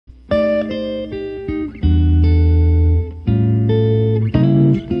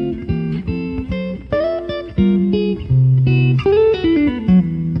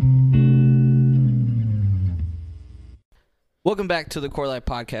Welcome back to the Core Life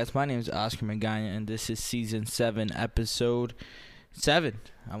Podcast. My name is Oscar Magana, and this is Season 7, Episode 7.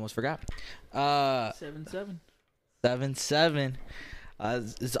 I almost forgot. 7-7. 7-7.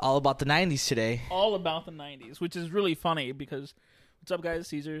 It's all about the 90s today. All about the 90s, which is really funny because... What's up, guys?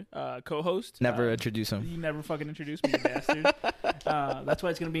 Caesar, co-host. Never introduce him. You never fucking introduced me, you bastard. That's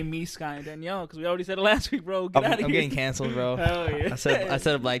why it's going to be me, Sky, and Danielle, because we already said it last week, bro. Get out of here. I'm getting canceled, bro. Hell yeah. I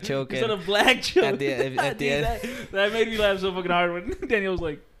said a black joke. You said a black joke. At the end. That made me laugh so fucking hard when Danielle was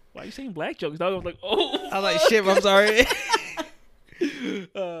like, why are you saying black jokes? Dog? I was like, oh. I was like, shit, I'm sorry.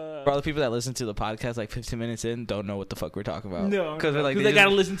 For all the people that listen to the podcast like 15 minutes in don't know what the fuck we're talking about. No, because they got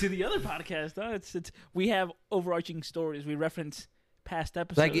to listen to the other podcast. Huh? We have overarching stories. We reference past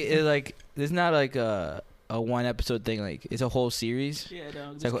episodes. Like there's not like a one episode thing. Like it's a whole series. Yeah,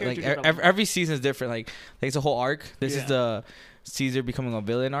 no. Like every season is different. Like it's a whole arc. This is the Caesar becoming a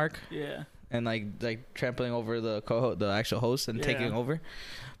villain arc. Yeah. And like trampling over the actual host and taking over.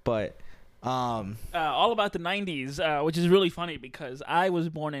 But all about the 90s, which is really funny because I was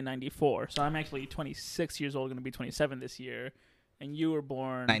born in 94, so I'm actually 26 years old, going to be 27 this year. And you were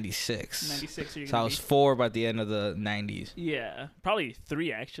born 96. 96. So I was 4 by the end of the 90s. Yeah, probably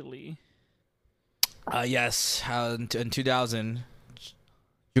 3 actually. Yes, in 2000,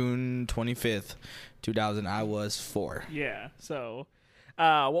 June 25th, 2000, I was 4. Yeah. So,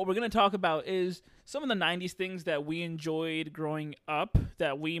 what we're gonna talk about is some of the 90s things that we enjoyed growing up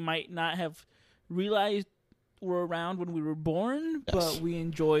that we might not have realized were around when we were born, but we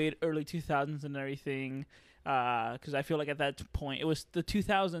enjoyed early 2000s and everything. Because I feel like at that point it was the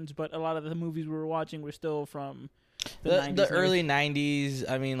 2000s, but a lot of the movies we were watching were still from the 90s. The early 90s.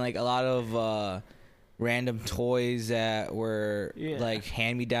 I mean, like a lot of random toys that were like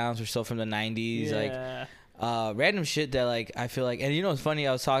hand-me-downs were still from the 90s. Yeah. Like random shit that like I feel like, and you know it's funny.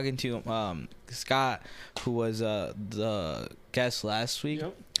 I was talking to Scott, who was the guest last week.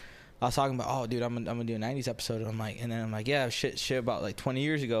 Yep. I was talking about, oh dude, I'm gonna do a 90s episode. I'm like, yeah, shit about like 20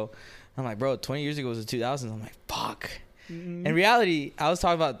 years ago. I'm like, bro, 20 years ago was the 2000s. I'm like, fuck. Mm-hmm. In reality, I was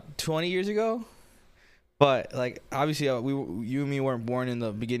talking about 20 years ago, but like obviously you and me weren't born in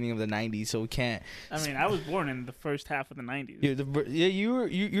the beginning of the 90s, so we can't. I mean, I was born in the first half of the 90s.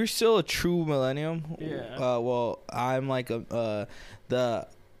 You're still a true millennium. Yeah. Well, I'm like the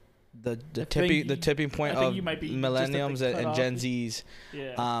tipping point of millenniums and Gen Zs.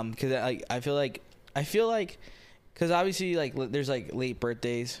 Yeah. Because I feel like. Because obviously, like, there's, like, late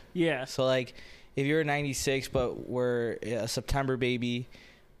birthdays. Yeah. So, like, if you're a 96 but we're a September baby,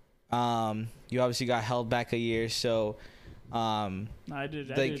 you obviously got held back a year. So, no, I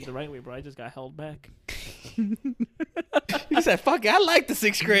did it the right way, bro. I just got held back. You said, fuck it, I like the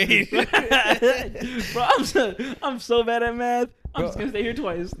 6th grade. Bro, I'm so bad at math. I'm just going to stay here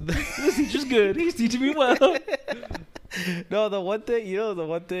twice. This teacher's good. He's teaching me well. No, the one thing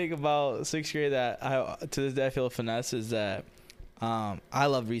about 6th grade that to this day I feel a finesse is that I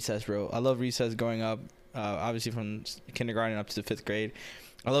love recess, bro. I love recess growing up, obviously from kindergarten up to the 5th grade.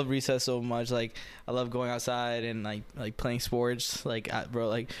 I love recess so much. Like, I love going outside and like playing sports. Like, bro,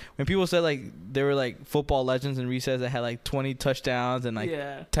 like when people said like they were like football legends in recess that had like 20 touchdowns and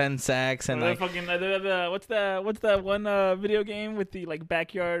like 10 sacks and like fucking what's that one video game with the like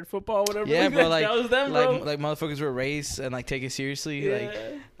backyard football, whatever. Yeah, bro. Like that was them, bro. Like motherfuckers were race and like take it seriously.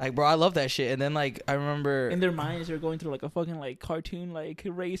 Yeah. Like bro, I love that shit. And then like I remember in their minds they're going through like a fucking like cartoon like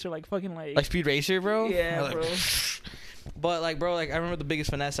race or like fucking like Speed Racer, bro. Yeah, like, bro. But like, bro, like I remember the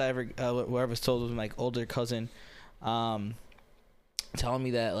biggest finesse I ever was told was my like older cousin, telling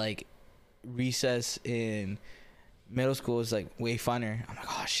me that like recess in middle school is like way funner. I'm like,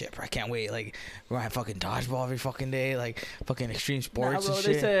 oh shit, bro, I can't wait. Like we're gonna have fucking dodgeball every fucking day, like fucking extreme sports bro, and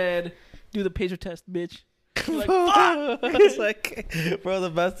shit. They said do the pacer test, bitch. Like, fuck. It's like, bro,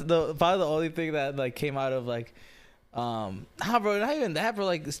 probably the only thing that like came out of like, bro, not even that, bro.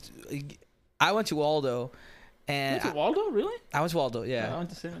 Like I went to Waldo. And you went to Waldo? Really? I went to Waldo, yeah. I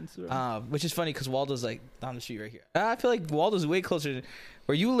went to Simmons. Right? Which is funny because Waldo's like down the street right here. I feel like Waldo's way closer.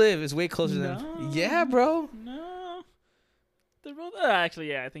 Where you live is way closer than. Yeah, bro. No.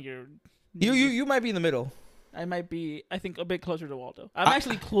 Actually, yeah, I think you're. You might be in the middle. I might be. I think a bit closer to Waldo. I'm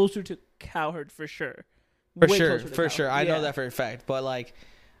actually closer to Cowherd for sure. For sure. I know that for a fact. But like,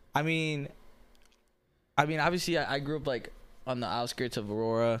 I mean, obviously, I grew up like on the outskirts of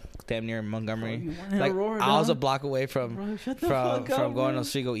Aurora, damn near Montgomery. Like Aurora, I was a block away from bro, going to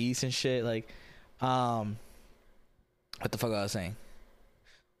Oswego East and shit. Like, what the fuck I was saying?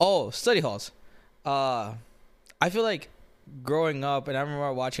 Oh, study halls. I feel like growing up, and I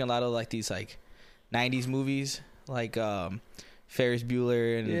remember watching a lot of like these like 90s movies, like Ferris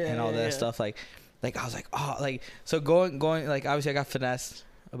Bueller and all that stuff. Like like I was like, oh, like so going like obviously I got finessed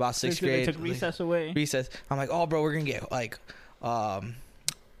about sixth grade. They took recess away. Recess. I'm like, oh, bro, we're gonna get like home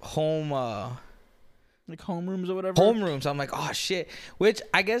like homerooms or whatever. Homerooms. I'm like, oh shit. Which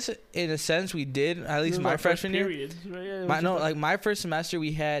I guess in a sense we did. At least my freshman year. Right? Yeah, like my first semester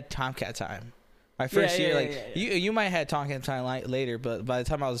we had Tomcat time. My first year, you might have had Tomcat time later, but by the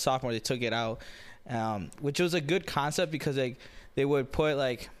time I was a sophomore, they took it out, which was a good concept because like they would put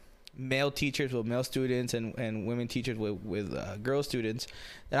like male teachers with male students and women teachers with girl students,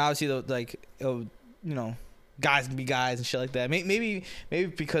 and obviously like guys can be guys and shit like that. Maybe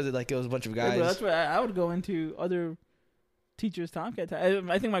because it was a bunch of guys. Yeah, that's why I would go into other teachers' Tomcat time.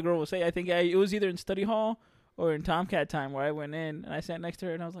 I think my girl would say. I think it was either in study hall or in Tomcat time where I went in and I sat next to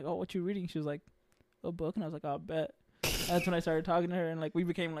her and I was like, "Oh, what you reading?" She was like, "A book," and I was like, "I'll bet." That's when I started talking to her and like we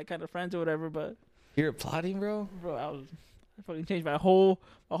became like kind of friends or whatever. But you're applauding, bro. Bro, I fucking changed my whole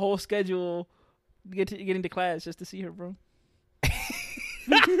schedule to get into class just to see her, bro.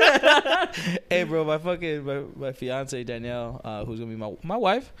 Hey, bro, my fiance Danielle, who's gonna be my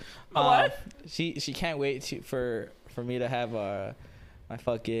wife. My wife? She can't wait for me to have my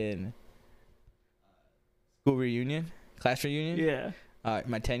fucking school reunion, class reunion. Yeah.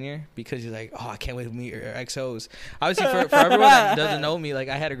 My tenure, because you're like, oh, I can't wait to meet your XOs. Obviously, for everyone that doesn't know me, like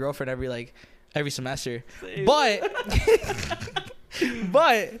I had a girlfriend every semester, but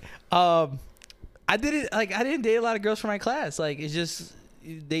I didn't date a lot of girls from my class. Like it's just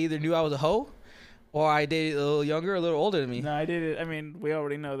they either knew I was a hoe, or I dated a little younger, or a little older than me. No, I dated. I mean, we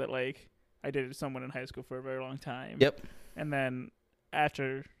already know that like I dated someone in high school for a very long time. Yep. And then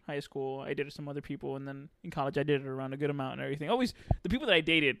after high school, I dated some other people, and then in college, I dated around a good amount and everything. Always the people that I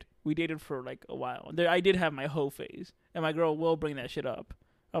dated, we dated for like a while. I did have my hoe phase, and my girl will bring that shit up.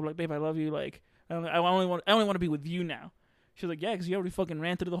 I'm like, babe, I love you. Like, I only want to be with you now. She's like, yeah, because you already fucking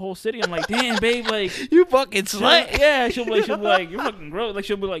ran through the whole city. I'm like, damn, babe, like you fucking slut. Yeah, she'll be like, you're fucking gross. Like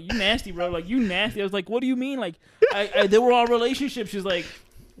she'll be like, you nasty, bro. Like you nasty. I was like, what do you mean? Like, they were all relationships. She's like,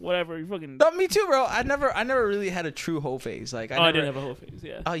 whatever. You fucking. No, me too, bro. I never really had a true hoe phase. Like, I didn't have a hoe phase.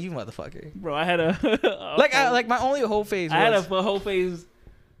 Yeah. Oh, you motherfucker. Bro, I had a my only hoe phase. I had a hoe phase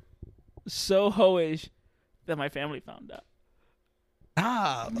so hoish that my family found out.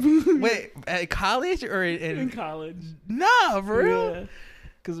 Ah, wait, at college or in college? Nah, for real. Yeah,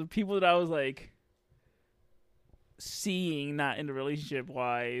 because the people that I was like seeing, not in the relationship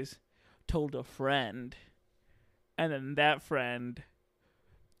wise, told a friend, and then that friend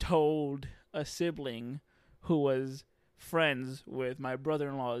told a sibling who was friends with my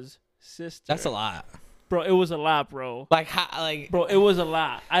brother-in-law's sister. That's a lot. Bro, it was a lot, bro. Like, how, like, bro, it was a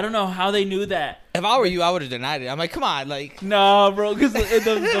lot. I don't know how they knew that. If I were you, I would have denied it. I'm like, come on, like. No, bro, because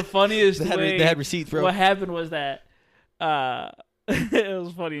the funniest they had receipts, bro. What happened was that, it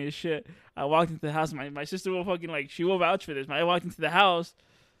was funny as shit. I walked into the house. My sister will fucking like, she will vouch for this. I walked into the house,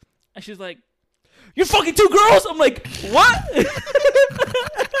 and she's like, "You're fucking two girls." I'm like, "What?"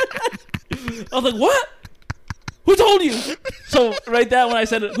 I was like, "What? Who told you?" So right there when I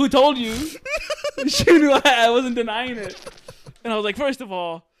said, "Who told you?" She knew I wasn't denying it. And I was like, first of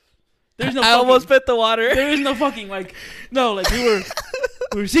all, there's no. I almost spit the water. There is no fucking like, no, like we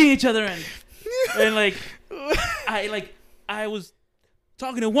were seeing each other and like I was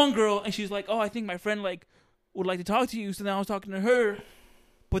talking to one girl and she's like, "Oh, I think my friend like would like to talk to you." So then I was talking to her,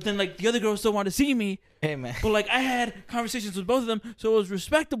 but then like the other girl still wanted to see me. Hey man. But like I had conversations with both of them, so it was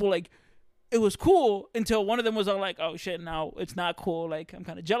respectable. Like it was cool until one of them was all like, "Oh shit, now it's not cool. Like I'm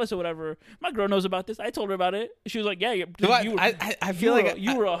kind of jealous or whatever." My girl knows about this. I told her about it. She was like, "Yeah, I feel like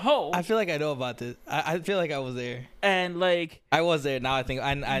you were a hoe." I feel like I know about this. I feel like I was there. And like I was there. Now I think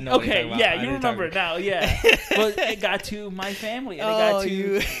I know. Okay, yeah, you remember it now. Yeah, but it got to my family and it got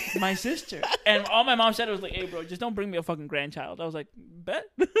to my sister. And all my mom said was like, "Hey, bro, just don't bring me a fucking grandchild." I was like, "Bet."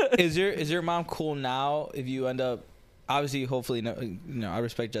 Is your mom cool now? If you end up, obviously, hopefully, no, I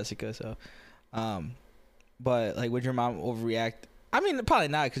respect Jessica, so. But like, would your mom overreact? I mean, probably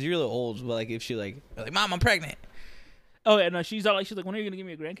not because you're a little old. But like, if she like, "Mom, I'm pregnant." Oh yeah, no, she's like, "When are you gonna give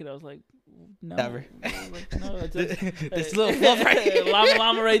me a grandkid?" I was like, "No, never." No, it's little fluff right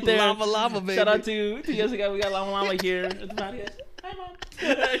llama right there. Llama, baby. Shout out to Jessica. We got llama here at the podcast. Hi, Mom.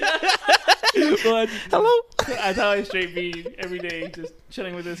 But hello. That's how I straight be every day, just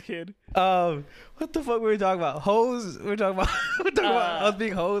chilling with this kid. What the fuck were we talking about? Hoes? We're talking about us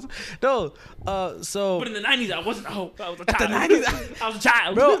being hoes. No. So. But in the 90s, I wasn't a hoe. I was a child. At the 90s, I was a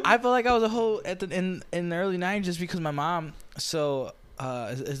child. Bro, I feel like I was a hoe in the early 90s just because my mom. So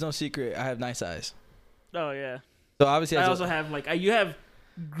it's no secret. I have nice eyes. Oh yeah. So obviously I also have like you have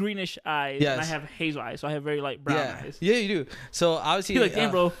greenish eyes, and I have hazel eyes, so I have very light brown eyes. Yeah, you do. So obviously you're like, damn,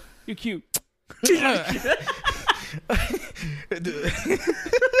 bro, you're cute.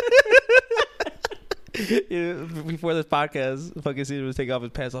 Before this podcast, fucking Caesar was taking off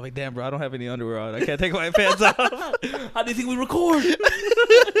his pants. I'm like, damn, bro, I don't have any underwear on. I can't take my pants off. How do you think we record?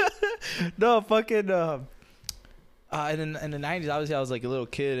 No, fucking. In the 90s, obviously, I was like a little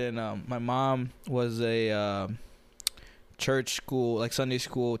kid, and my mom was a church school, like Sunday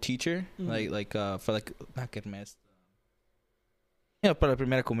school teacher, for like not getting messed. Para la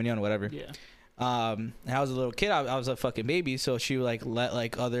primera comunión or whatever. Yeah. And I was a little kid. I was a fucking baby, so she would like let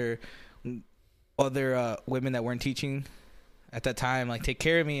like other women that weren't teaching at that time like take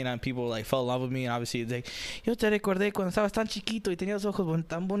care of me, and people like fell in love with me. And obviously it's like, yo te recordé cuando estabas tan chiquito y tenías ojos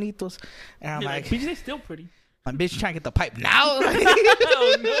tan bonitos. And I'm like, bitch, they still pretty. My bitch trying to get the pipe now.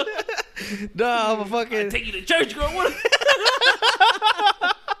 Oh, no. No, I'm a fucking. I take you to church, girl. What?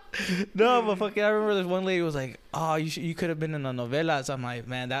 No, but fucking, I remember this one lady was like, "Oh, you could have been in the novelas." I'm like,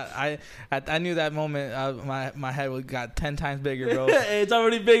 man, that I knew that moment. My head got 10 times bigger, bro. It's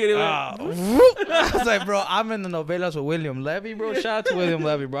already big anyway. I was like, bro, I'm in the novelas with William Levy, bro. Shout out to William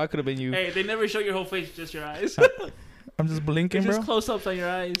Levy, bro. I could have been you. Hey, they never show your whole face, just your eyes. I'm just blinking, bro. Just close ups on your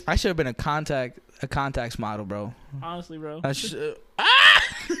eyes. I should have been a contacts model, bro. Honestly, bro.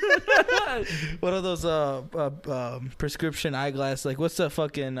 What are those prescription eyeglasses? Like, what's the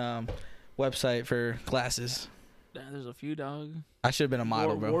fucking website for glasses? There's a few, dog. I should have been a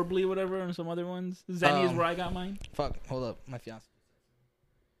model, bro. Warbly, whatever, and some other ones. Zenny is where I got mine. Fuck, hold up, my fiance.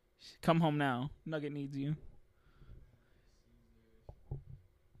 Come home now. Nugget needs you.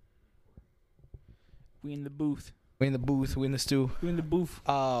 We in the booth. We in the booth. We in the stew. We in the booth.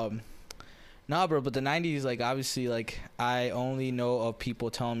 Nah, bro, but the 90s, like, obviously, like, I only know of people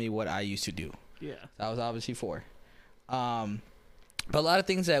telling me what I used to do. Yeah. That was obviously 4. But a lot of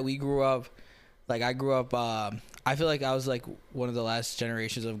things that we grew up, like, I grew up, I feel like I was, like, one of the last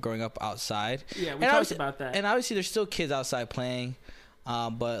generations of growing up outside. Yeah, we talked about that. And obviously, there's still kids outside playing.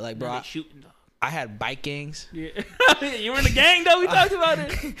 But, like, bro, shooting, dog. I had bike gangs. Yeah. You were in the gang, though? We talked about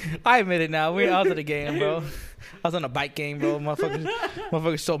it. I admit it now. I was in the gang, bro. I was on a bike gang, bro.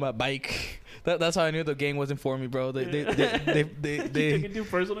 Motherfuckers stole my bike. That's how I knew the gang wasn't for me, bro. They you took it too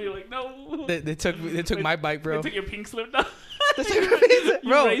personal. You're like, no. They took my bike, bro. They took your pink slip, dog.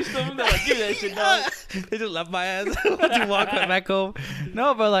 Bro. You raced them. They're like, give me that shit, dog. They just left my ass to walk back home.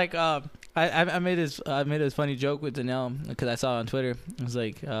 No, but like, I made this funny joke with Danelle because I saw it on Twitter. It was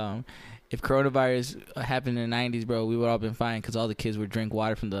like, if coronavirus happened in the 90s, bro, we would all been fine because all the kids would drink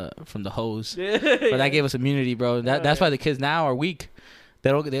water from the hose. Yeah. But that gave us immunity, bro. That's why the kids now are weak.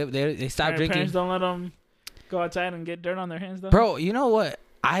 They stop drinking. Parents don't let them go outside and get dirt on their hands, though. Bro, you know what?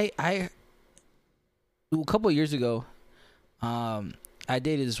 I a couple of years ago, I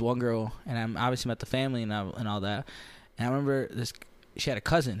dated this one girl, and I obviously met the family and all that. And I remember she had a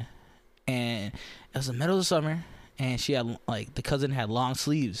cousin, and it was the middle of the summer, and she had like the cousin had long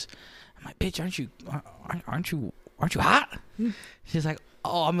sleeves. I'm like, bitch, aren't you hot? She's like,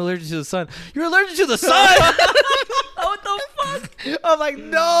 oh, I'm allergic to the sun. You're allergic to the sun? What the fuck? I'm like,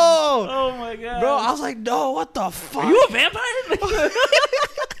 no. Oh my god, bro. I was like, no. What the fuck? Are you a vampire?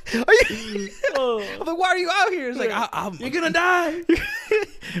 Are you? I'm like, why are you out here? It's like, you're gonna die.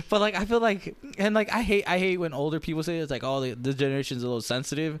 But like, I feel like, and like, I hate when older people say it's like, oh, this generation's a little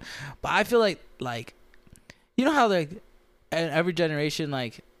sensitive. But I feel like, you know how like, in every generation,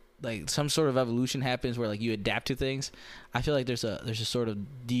 like some sort of evolution happens where like you adapt to things. I feel like there's a sort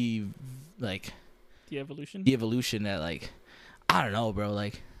of de-evolution that like, I don't know, bro.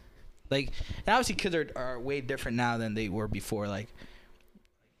 Like, and obviously kids are way different now than they were before. Like,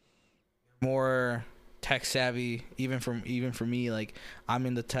 more tech savvy. Even for me, like I'm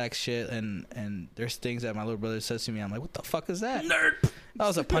in the tech shit, and there's things that my little brother says to me. I'm like, what the fuck is that? Nerd. I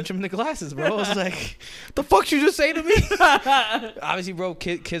was like, punch him in the glasses, bro. I was like, the fuck you just say to me? Obviously, bro,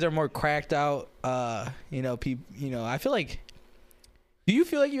 kids are more cracked out. I feel like. Do you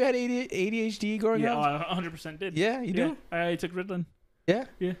feel like you had ADHD growing up? Yeah, I 100% did. Yeah, you do? I took Ritalin. Yeah?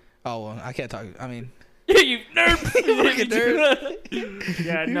 Yeah. Oh, well, I can't talk. I mean. You nerd. Fucking nerd.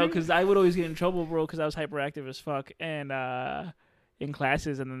 Yeah, no, because I would always get in trouble, bro, because I was hyperactive as fuck. And in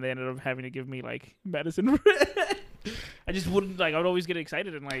classes, and then they ended up having to give me, like, medicine. I just wouldn't, like, I would always get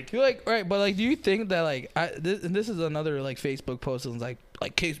excited and, like. You're like, right, but, like, do you think that, like, and this is another, like, Facebook post, and like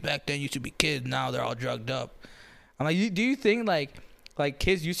kids back then used to be kids, now they're all drugged up. I'm like, do you think, like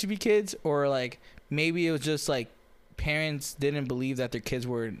kids used to be kids, or like maybe it was just like parents didn't believe that their kids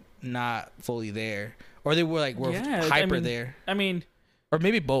were not fully there, or they were like hyper there. I mean, or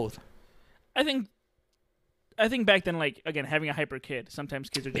maybe both. I think back then, like, again, having a hyper kid, sometimes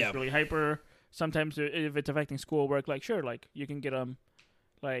kids are just really hyper. Sometimes if it's affecting schoolwork, like, sure, like you can get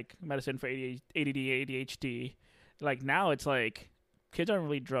like medicine for ADD, ADHD. Like now it's like kids aren't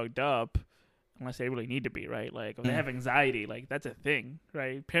really drugged up unless they really need to be, right? Like if they have anxiety, like that's a thing,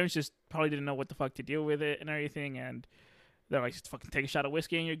 right? Parents just probably didn't know what the fuck to deal with it and everything, and they're like, just fucking take a shot of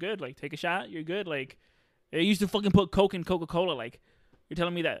whiskey and you're good. Like take a shot, you're good. Like they used to fucking put Coke in Coca-Cola. Like you're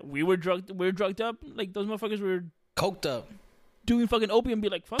telling me that we're drugged up? Like those motherfuckers were coked up, doing fucking opium. Be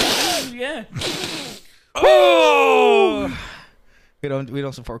like, fuck yeah. Oh. We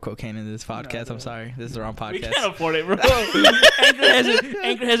don't support cocaine in this podcast. No. I'm sorry. This is the wrong podcast. We can't afford it, bro.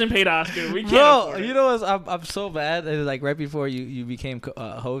 Anchor hasn't paid Oscar. We can't afford it. You know what? I'm so bad. It was like right before you became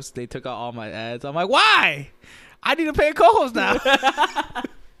host, they took out all my ads. I'm like, why? I need to pay a co-host now.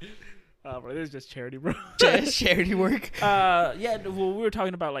 Bro, this is just charity, bro. Just charity work. Yeah. Well, we were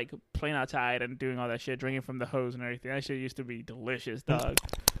talking about like playing outside and doing all that shit, drinking from the hose and everything. That shit used to be delicious, dog.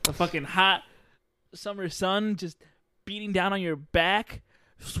 The fucking hot summer sun just beating down on your back,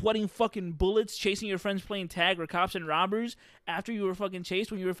 sweating fucking bullets, chasing your friends playing tag or cops and robbers after you were fucking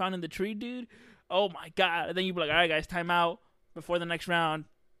chased when you were found in the tree, dude. Oh my god. And then you'd be like, all right, guys, time out before the next round,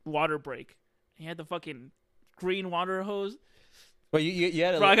 water break. And you had the fucking green water hose. But you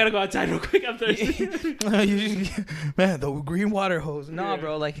had bro, I gotta go outside real quick. I'm thirsty. Man, the green water hose. Nah,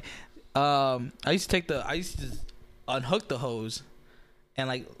 bro. Like, I used to unhook the hose and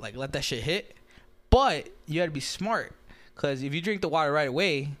like let that shit hit. But you had to be smart, because if you drink the water right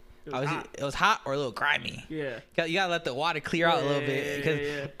away, it was hot or a little grimy. Yeah. You gotta let the water clear out a little bit.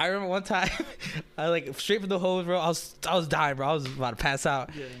 Because I remember one time, I like straight from the hose, bro. I was dying, bro. I was about to pass out.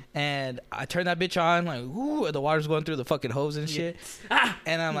 Yeah. And I turned that bitch on, like, ooh, and the water's going through the fucking hose and shit.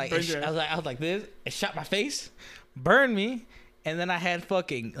 And I'm like, I was like this. It shot my face, burned me. And then I had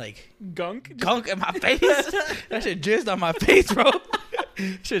fucking like gunk in my face. That shit jizzed on my face, bro.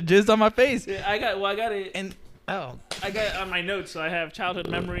 Shit jizzed on my face. Yeah, I got it. And I got it on my notes. So I have childhood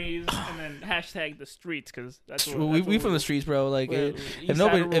memories and then hashtag the streets, because that's what we from the streets, bro. Like if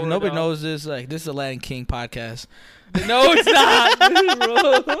nobody knows this, like this is a Latin King podcast. No, it's not,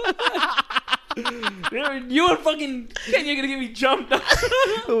 bro. You and fucking Ken, you're gonna get me jumped up.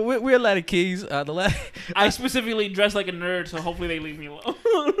 We're Latin Kings. I specifically dress like a nerd, so hopefully they leave me alone.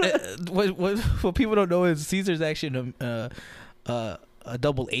 What people don't know is Caesar's actually a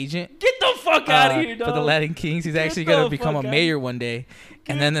double agent. Get the fuck out of here, dog. For the Latin Kings. He's actually gonna become a mayor one day.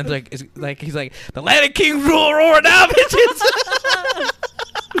 And then it's like he's like, the Latin Kings rule roar now, bitches.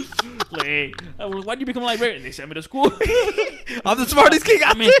 Like, why'd you become a librarian? They sent me to school. I'm the smartest king.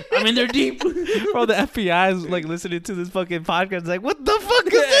 I'm in there deep. Bro, the FBI is like listening to this fucking podcast. Like, what the fuck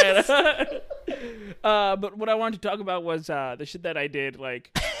is this? But what I wanted to talk about was the shit that I did,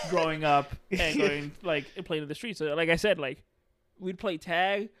 like growing up and going like playing in the streets. So, like I said, like we'd play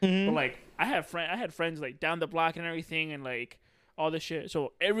tag, but like I had friends like down the block and everything, and like all this shit.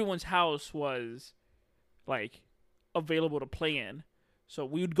 So everyone's house was like available to play in. So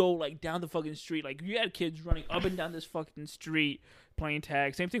we would go like down the fucking street. Like you had kids running up and down this fucking street playing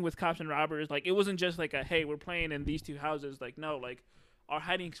tag. Same thing with cops and robbers. Like it wasn't just like hey, we're playing in these two houses. Like no, like our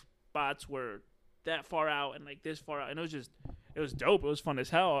hiding spots were that far out and like this far out, and it was dope. It was fun as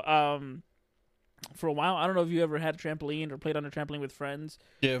hell. For a while, I don't know if you ever had a trampoline or played on a trampoline with friends.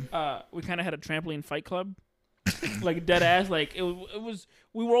 Yeah. We kind of had a trampoline fight club. Like dead ass, like it was.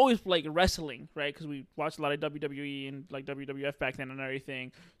 We were always like wrestling, right? Because we watched a lot of WWE and like WWF back then and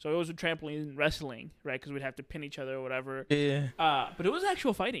everything. So it was a trampoline wrestling, right? Because we'd have to pin each other or whatever. Yeah. But it was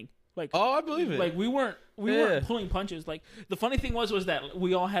actual fighting. Like oh, I believe it. Like we weren't pulling punches. Like the funny thing was that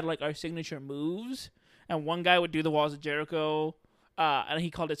we all had like our signature moves, and one guy would do the Walls of Jericho. And he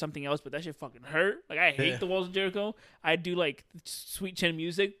called it something else, but that shit fucking hurt. Like I hate the Walls of Jericho. I'd do like sweet chin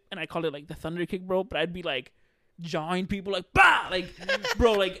music, and I called it like the Thunder Kick, bro. But I'd be like jawing people like bah, like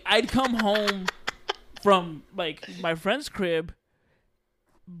bro, like I'd come home from like my friend's crib,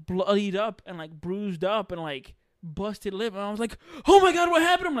 bloodied up and like bruised up and like busted lip, and I was like, oh my god, what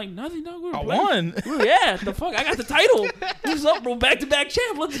happened? I'm like, nothing, dog. I won. Yeah, the fuck, I got the title. What's up, bro? Back to back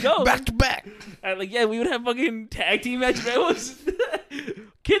champ. Let's go. Back to back. And like yeah, we would have fucking tag team matches. It was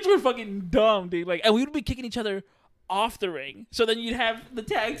kids were fucking dumb, dude. Like, and we would be kicking each other off the ring. So then you'd have the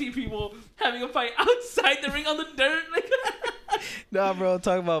tag team people having a fight outside the ring on the dirt. Like, nah, bro,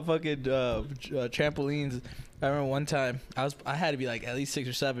 talking about fucking trampolines. I remember one time I had to be like at least 6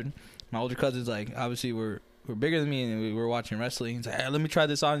 or 7. My older cousins like obviously were bigger than me, and we were watching wrestling. He's like, hey, let me try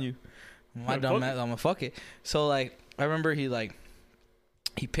this on you. My dumb ass, I'm gonna fuck it. So like I remember he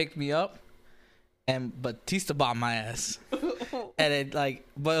picked me up and Batista bombed my ass. And it like,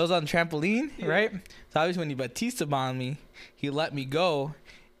 but it was on trampoline, right? So obviously when he Batista bombed me, he let me go,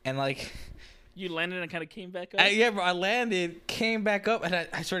 and like You landed and kind of came back up? Yeah, bro. I landed, came back up, and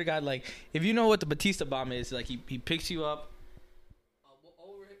I swear to God, like, if you know what the Batista bomb is, like, he picks you up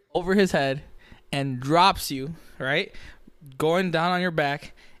over his head and drops you, right? Going down on your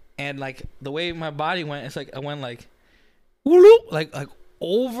back, and, like, the way my body went, it's like I went, like, whoop, like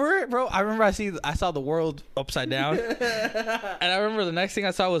over it, bro. I remember I saw the world upside down. And I remember the next thing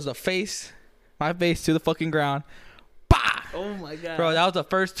I saw was my face to the fucking ground. Bah! Oh my God. Bro, that was the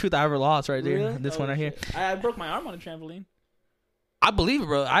first tooth I ever lost right there. Really? This one right here. I broke my arm on a trampoline. I believe it,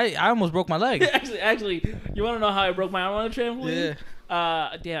 bro. I almost broke my leg. actually, you want to know how I broke my arm on a trampoline?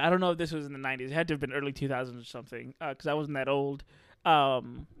 Yeah. Damn, I don't know if this was in the 90s. It had to have been early 2000s or something, because I wasn't that old.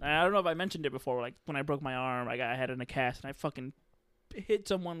 And I don't know if I mentioned it before. Like, when I broke my arm, I had it in a cast, and I fucking hit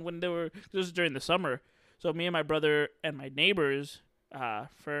someone when this was during the summer. So me and my brother and my neighbors,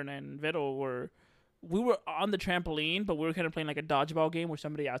 Fern and Vettel, we were on the trampoline, but we were kind of playing like a dodgeball game where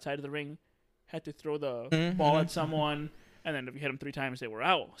somebody outside of the ring had to throw the ball at someone, and then if you hit them 3 times, they were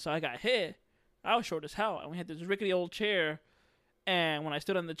out. So I got hit. I was short as hell, and we had this rickety old chair, and when I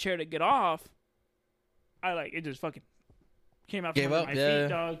stood on the chair to get off, it just fucking came out from under my feet,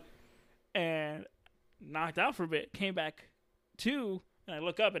 dog, and knocked out for a bit. Came back to, and I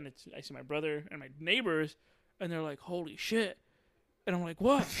look up, and I see my brother and my neighbors, and they're like, "Holy shit!" And I'm like,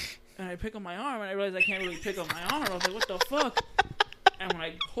 "What?" And I pick up my arm, and I realize I can't really pick up my arm. I was like, "What the fuck?" And when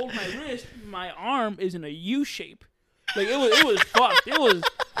I hold my wrist, my arm is in a U shape. Like it was fucked. It was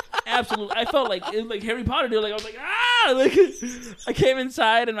absolute. I felt like it was like Harry Potter did. Like I was like, ah! Like I came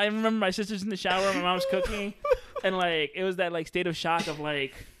inside, and I remember my sister's in the shower, my mom's cooking, and like it was that like state of shock of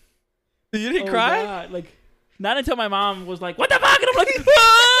like. You didn't cry? God. Like not until my mom was like, "What the fuck?" And I'm like,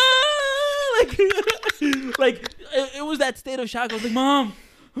 ah! like it was that state of shock. I was like, "Mom."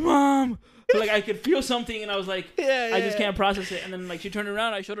 But, like I could feel something, and I was like, I just can't process it. And then like she turned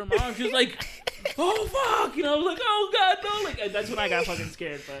around, I showed her mom, and she was like, "Oh fuck," I was like, "Oh God, no!" Like that's when I got fucking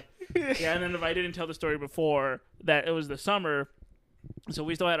scared. But yeah, and then if I didn't tell the story before that, it was the summer, so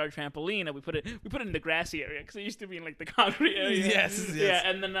we still had our trampoline, and we put it in the grassy area because it used to be in like the concrete area. Yes. Yeah,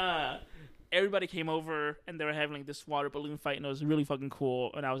 and then everybody came over, and they were having like this water balloon fight, and it was really fucking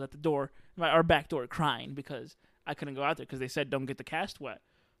cool. And I was at the door, our back door, crying because I couldn't go out there because they said don't get the cast wet.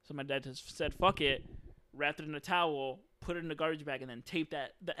 So my dad just said, "Fuck it," wrapped it in a towel, put it in a garbage bag, and then taped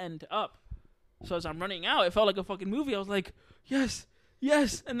the end up. So as I'm running out, it felt like a fucking movie. I was like, yes.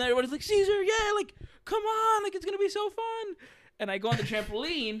 And then everybody's like, "Caesar, yeah, like, come on, like, it's going to be so fun." And I go on the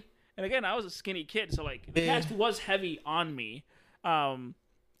trampoline, and again, I was a skinny kid, so, like, the cast was heavy on me. And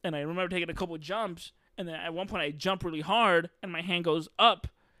I remember taking a couple jumps, and then at one point I jump really hard, and my hand goes up.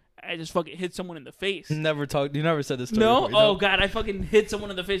 I just fucking hit someone in the face. You never said this story. No? Before, Oh, God, I fucking hit someone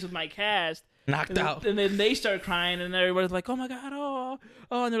in the face with my cast. Knocked out. And then they start crying, and everybody's like, "Oh, my God, oh."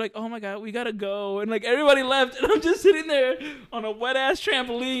 And they're like, "Oh, my God, we got to go." And, like, everybody left, and I'm just sitting there on a wet-ass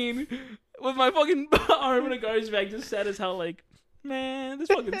trampoline with my fucking arm in a garbage bag, just sad as hell, like, man, this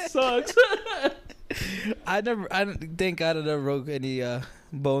fucking sucks. I thank God I never broke any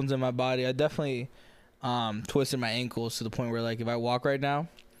bones in my body. I definitely twisted my ankles to the point where, like, if I walk right now,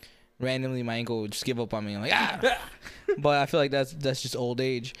 randomly my ankle would just give up on me. I'm like, ah. But I feel like that's just old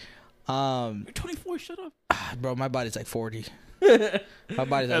age. You're 24, shut up. Bro, my body's like 40. My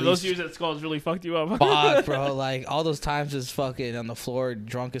body's like those years at school has really fucked you up. Fuck, bro. Like, all those times just fucking on the floor,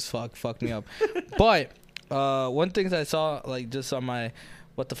 drunk as fucked me up. But one thing that I saw, like, just on my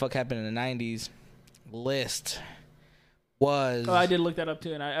what the fuck happened in the 90s list was... Oh, I did look that up,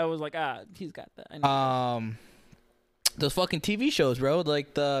 too, and I was like, he's got that. Those fucking TV shows, bro,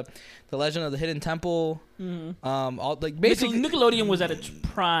 like the Legend of the Hidden Temple, all like basically Nickelodeon was at its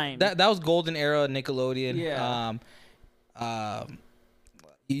prime. That was golden era Nickelodeon. Yeah.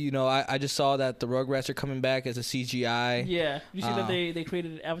 You know, I just saw that the Rugrats are coming back as a CGI. Yeah. You see that they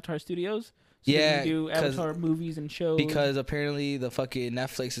created Avatar Studios? So they can do Avatar movies and shows. Because apparently the fucking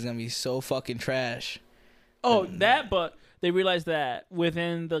Netflix is gonna be so fucking trash. Oh, but they realized that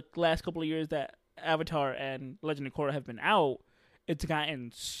within the last couple of years that Avatar and Legend of Korra have been out, it's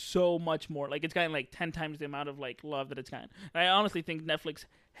gotten so much more. Like, it's gotten like 10 times the amount of like love that it's gotten. And I honestly think Netflix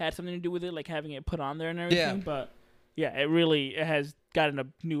had something to do with it, like having it put on there and everything. Yeah. But yeah, it has gotten a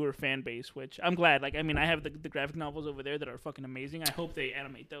newer fan base, which I'm glad. Like, I mean, I have the graphic novels over there that are fucking amazing. I hope they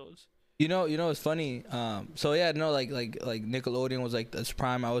animate those. You know, it's funny. So yeah, no, like Nickelodeon was like this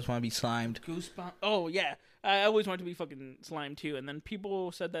prime. I always want to be slimed. Goosebumps. Oh yeah, I always wanted to be fucking slime too. And then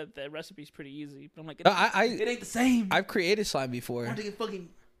people said that the recipe's pretty easy. But I'm like, it ain't the same. I've created slime before. I want to get fucking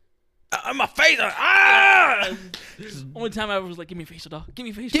in my face. Ah! Only time I ever was like, give me a facial, dog. Give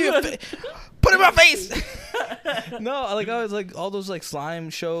me a facial. Put it in my face. No, like I was like all those like slime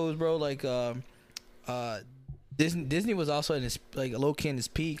shows, bro. Like Disney was also in his like low key in his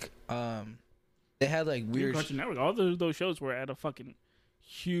peak. They had like weird. Cartoon Network. All those shows were at a fucking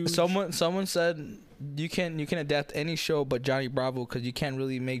huge. Someone said you can adapt any show but Johnny Bravo because you can't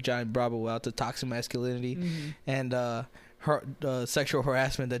really make Johnny Bravo without the toxic masculinity and sexual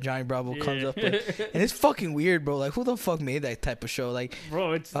harassment that Johnny Bravo comes up with. And it's fucking weird, bro. Like who the fuck made that type of show? Like,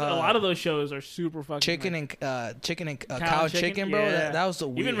 bro, it's a lot of those shows are super fucking chicken and cow and chicken, bro. Yeah. That was the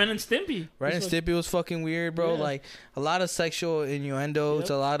weird. Even Ren and Stimpy. Ren and Stimpy was fucking weird, bro. Yeah. Like a lot of sexual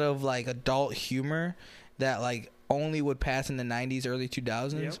innuendos, a lot of like adult humor that like only would pass in the 90s, early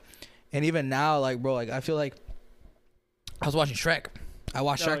 2000s. And even now, like, bro, like I feel like I was watching Shrek. I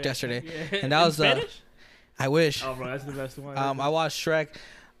watched Shrek yesterday, and that was Spanish? I wish. Oh, bro, that's the best one. I watched Shrek.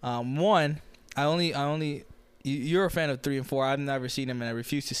 One, I only. You're a fan of 3 and 4. I've never seen them, and I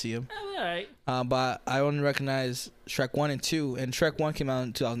refuse to see them. All right. But I only recognize Shrek 1 and 2, and Shrek 1 came out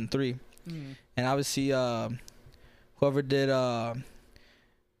in 2003. And obviously, whoever did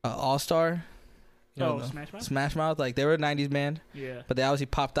All Star. Smash Mouth. Smash Mouth, like they were a 90s band. Yeah. But they obviously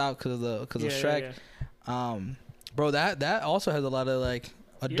popped out because of Shrek. Yeah. Bro, that also has a lot of like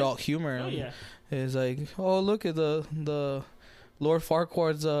adult humor. Oh yeah. It's like, oh, look at the Lord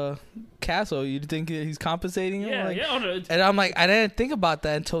Farquaad's castle. You think he's compensating him? Yeah, like, yeah. Oh, no, and I'm like, I didn't think about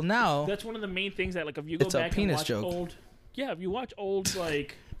that until now. That's one of the main things that, like, if you go back and watch joke. if you watch old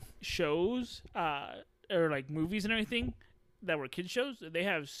like shows or like movies and everything that were kids shows, they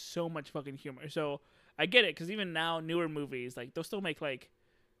have so much fucking humor. So I get it, because even now newer movies, like they'll still make like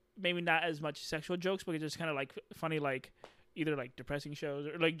maybe not as much sexual jokes, but it's just kind of like funny, like either like depressing shows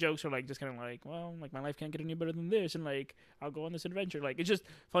or like jokes, or like just kind of like, well, like my life can't get any better than this, and like I'll go on this adventure. Like it's just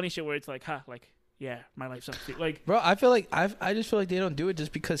funny shit where it's like, like yeah, my life sucks too. Like, bro, I feel like I just feel like they don't do it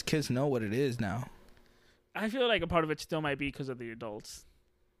just because kids know what it is now. I feel like a part of it still might be because of the adults.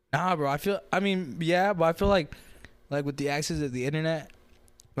 Nah, bro. I mean, yeah, but I feel like with the access of the internet,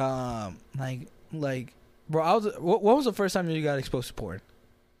 like, bro, what was the first time you got exposed to porn?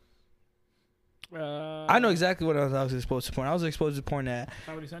 I know exactly what I was exposed to porn. I was exposed to porn at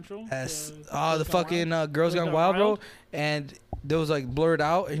Comedy Central. The fucking Girls Gone Wild, bro. And there was like blurred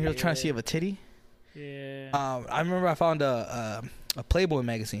out, and you're trying to see if a titty. Yeah. I remember I found a Playboy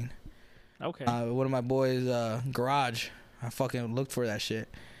magazine. Okay. One of my boys' garage. I fucking looked for that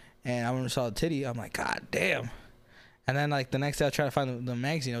shit, and I saw the titty. I'm like, God damn. And then, like, the next day I tried to find the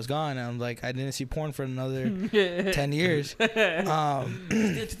magazine. It was gone. And I'm like, I didn't see porn for another 10 years. Still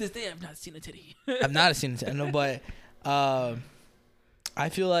to this day, I've not seen a titty. I've not seen a titty. No, but I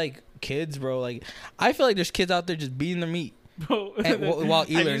feel like kids, bro, like, I feel like there's kids out there just beating their meat bro, while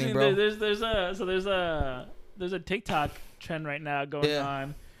e-learning, bro. There's a TikTok trend right now going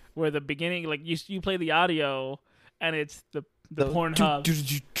on where the beginning, like, you play the audio, and it's the Pornhub.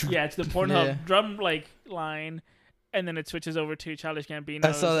 It's the Pornhub drum, like, line. And then it switches over to Childish Gambino's.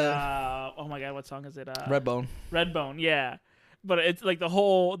 I saw that. Oh my God, what song is it? Redbone. Redbone, yeah. But it's like the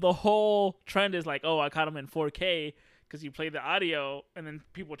whole trend is like, oh, I caught him in 4K because you play the audio, and then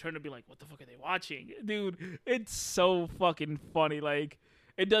people turn to be like, what the fuck are they watching, dude? It's so fucking funny. Like,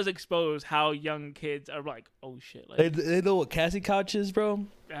 it does expose how young kids are like, oh shit. Like, they know what Cassie Couch is, bro.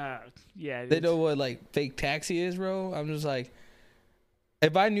 Yeah. They know what like fake taxi is, bro. I'm just like,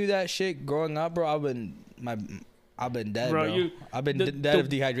 if I knew that shit growing up, bro, I've been dead, bro. I've been dead of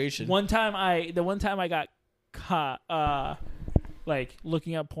dehydration. The one time I got caught, like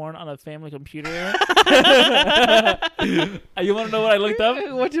looking up porn on a family computer. You want to know what I looked up?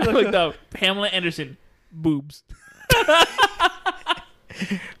 What you looked up? Pamela Anderson, boobs.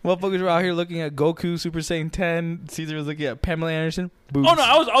 Motherfuckers were out here looking at Goku Super Saiyan 10. Caesar was looking at Pamela Anderson, boobs. Oh no,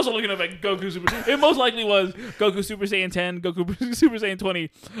 I was also looking up at Goku Super Saiyan. It most likely was Goku Super Saiyan 10, Goku Super Saiyan 20,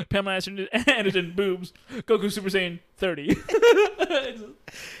 Pamela Anderson, boobs, Goku Super Saiyan 30.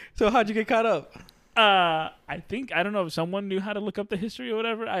 So how'd you get caught up? I don't know if someone knew how to look up the history or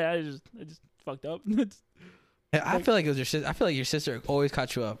whatever. I just fucked up. I feel like it was your sister. I feel like your sister always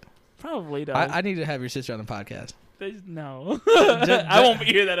caught you up. Probably does. I need to have your sister on the podcast. No, I won't be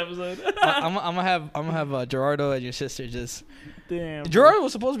here that episode. I'm gonna have Gerardo and your sister just. Damn. Gerardo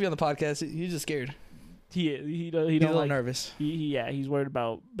was supposed to be on the podcast. He's just scared. He is. He's a little nervous. He's worried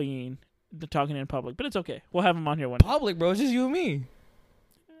about talking in public, but it's okay. We'll have him on here one. Public, bro. It's just you and me.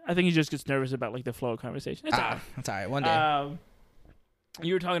 I think he just gets nervous about like the flow of conversation. It's all right. That's all right. One day.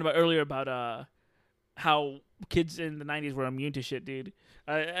 You were talking about earlier about how kids in the 90s were immune to shit, dude.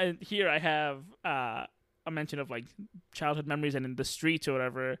 And here I have a mention of like childhood memories and in the streets or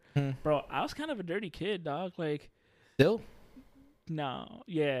whatever, bro, I was kind of a dirty kid, dog. Like, still. No,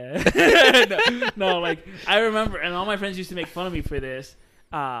 yeah, no, like I remember, and all my friends used to make fun of me for this.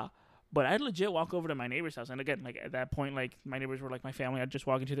 But I'd legit walk over to my neighbor's house, and again, like at that point, like my neighbors were like my family. I'd just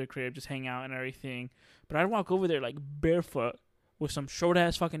walk into their crib, just hang out and everything. But I'd walk over there like barefoot with some short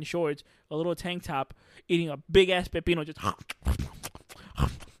ass fucking shorts, a little tank top, eating a big ass pepino, just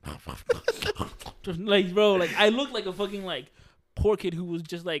like, bro, like I looked like a fucking like poor kid who was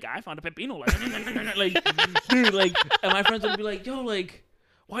just like, I found a pepino, like, dude, like, and my friends would be like, yo, like,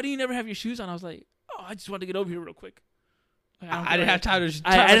 why do you never have your shoes on? I was like, oh, I just wanted to get over here real quick. Like, I didn't have time to.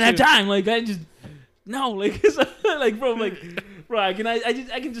 I didn't have time. Like, I just like, like, bro, like, bro, I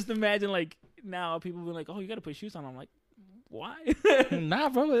can just imagine like now people be like, oh, you got to put shoes on. I'm like, why? Nah,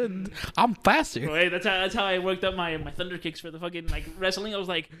 bro, I'm faster. Bro, hey, that's how I worked up my thunder kicks for the fucking like wrestling. I was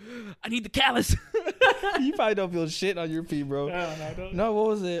like, I need the callus. You probably don't feel shit on your feet, bro. No, I don't. No, what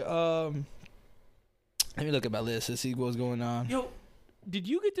was it? Let me look at my list to see what's going on. Yo, did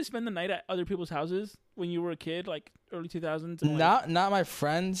you get to spend the night at other people's houses when you were a kid, like early 2000s? Not my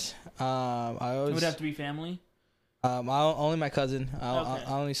friends. I always it would have to be family. Only my cousin. Okay. I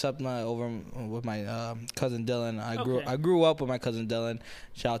only slept over with my cousin Dylan. I grew up with my cousin Dylan.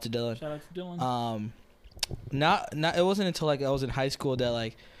 Shout out to Dylan. Shout out to Dylan. Not it wasn't until like I was in high school that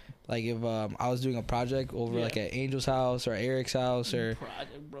like if I was doing a project over like at Angel's house or Eric's house or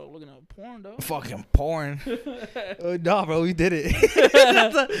project, bro, looking at porn, though. Fucking porn. No, bro, we did it.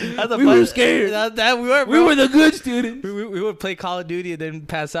 that's a we were scared. We were, bro. We were the good students. We would play Call of Duty and then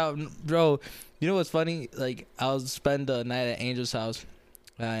pass out, bro. You know what's funny? Like I was spend the night at Angel's house,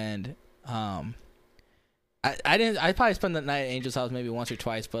 and I probably spend the night at Angel's house maybe once or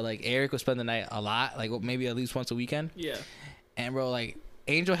twice, but like Eric would spend the night a lot, like maybe at least once a weekend. Yeah. And bro, like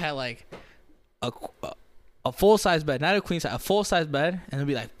Angel had like a full size bed, not a queen size, a full size bed, and there'd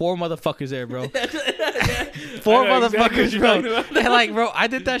be like 4 motherfuckers there, bro. 4 motherfuckers, exactly, bro. And like, bro, I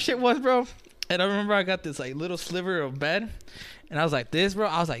did that shit once, bro. And I remember I got this like little sliver of bed, and I was like, this, bro.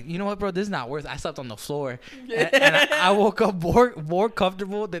 I was like, you know what, bro? This is not worth it. I slept on the floor, and I woke up more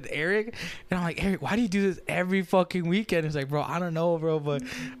comfortable than Eric. And I'm like, Eric, why do you do this every fucking weekend? He's like, bro, I don't know, bro, but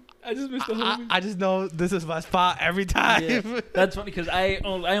I just missed the whole. I just know this is my spot every time. Yeah. That's funny because I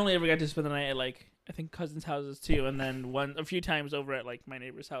only ever got to spend the night at like I think cousins' houses too, and then a few times over at like my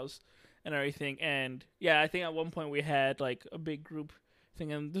neighbor's house and everything. And yeah, I think at one point we had like a big group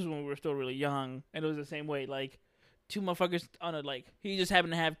thing, and this is when we were still really young, and it was the same way. Like 2 motherfuckers on a like he just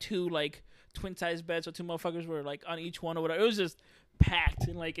happened to have 2 like twin size beds, so 2 motherfuckers were like on each one or whatever. It was just packed.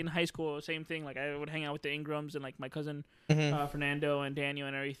 And like in high school, same thing. Like I would hang out with the Ingrams and like my cousin Fernando and Daniel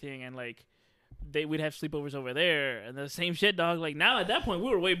and everything, and like we'd have sleepovers over there, and the same shit, dog. Like now at that point we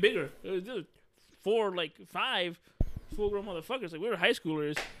were way bigger. It was 4, like 5 full-grown motherfuckers. Like we were high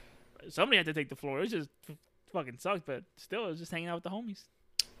schoolers. Somebody had to take the floor. It was just fucking sucked, but still, it was just hanging out with the homies.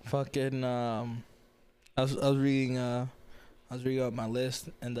 Fucking I was reading up my list,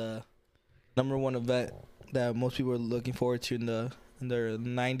 and the number one event that most people were looking forward to in their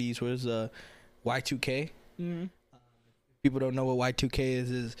 90s was Y2K. Mm-hmm. People don't know what Y2K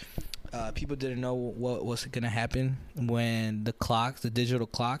is people didn't know what was going to happen when the digital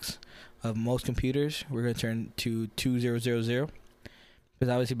clocks of most computers were going to turn to 2000.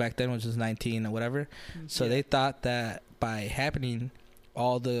 Because obviously back then it was just 19 or whatever. So they thought that by happening,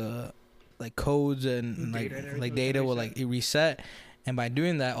 all the like codes and data will like reset, and by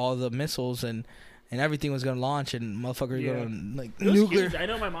doing that, all the missiles and everything was gonna launch, and motherfuckers going like nuclear. Huge. I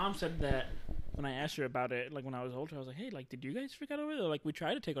know my mom said that when I asked her about it. Like when I was older, I was like, "Hey, like, did you guys freak out over it? Like, we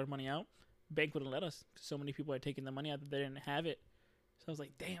tried to take our money out, bank wouldn't let us. So many people had taken the money out that they didn't have it. So I was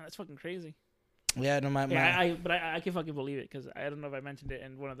like, damn, that's fucking crazy." Yeah, no, I can fucking believe it because I don't know if I mentioned it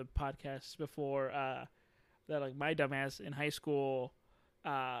in one of the podcasts before that like my dumbass in high school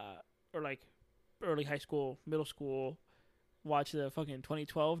or like early high school, middle school, watched the fucking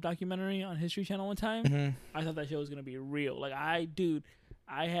 2012 documentary on History Channel one time. Mm-hmm. I thought that show was gonna be real. Like I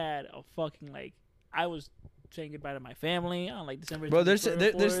had a fucking like I was saying goodbye to my family on like December. Bro,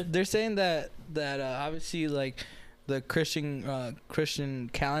 they're saying that obviously like the Christian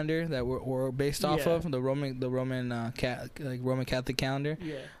calendar that we're based off of, the Roman Catholic calendar.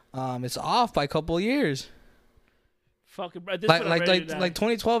 Yeah. It's off by a couple of years. Fuck it, bro. Like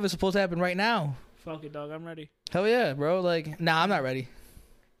 2012 is supposed to happen right now. Fuck it, dog. I'm ready. Hell yeah, bro. Like, nah, I'm not ready.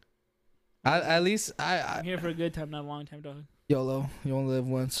 I'm here for a good time, not a long time, dog. YOLO. You only live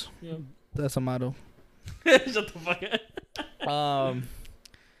once. Yep. That's a motto. Shut the fuck up.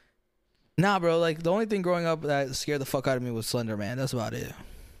 Nah, bro. Like the only thing growing up that scared the fuck out of me was Slender Man. That's about it.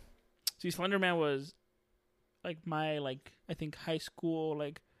 See, Slender Man was my I think high school,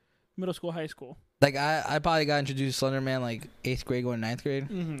 middle school, high school. Like I probably got introduced to Slender Man like 8th grade going 9th grade,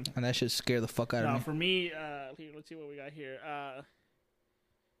 and that shit scared the fuck out of me. For me, here, let's see what we got here.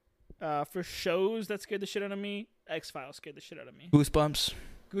 For shows that scared the shit out of me, X-Files scared the shit out of me. Goosebumps.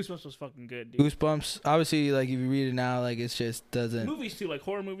 Goosebumps was fucking good, dude. Goosebumps. Obviously, like if you read it now, like it's just doesn't. Movies too, like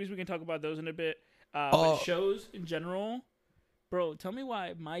horror movies. We can talk about those in a bit. But shows in general, bro. Tell me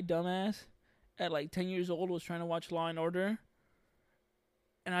why my dumbass at like 10 years old was trying to watch Law and Order,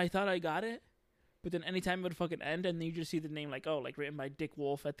 and I thought I got it. But then anytime it would fucking end, and then you just see the name like written by Dick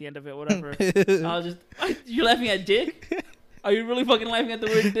Wolf at the end of it, whatever. I was just, you're laughing at Dick? Are you really fucking laughing at the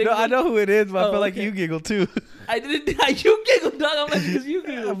word Dick? No, I know who it is, but I feel like you giggled too. I didn't. You giggled, dog. I'm laughing because you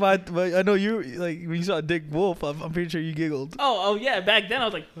giggled. But I know you like when you saw Dick Wolf. I'm pretty sure you giggled. Oh yeah. Back then I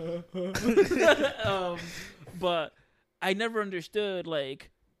was like, but I never understood like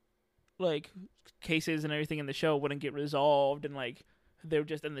cases and everything in the show wouldn't get resolved, and like they were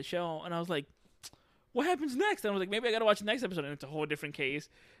just in the show, and I was like, what happens next? And I was like, maybe I gotta watch the next episode, and it's a whole different case.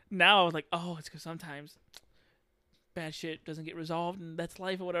 Now I was like, oh, it's because sometimes bad shit doesn't get resolved, and that's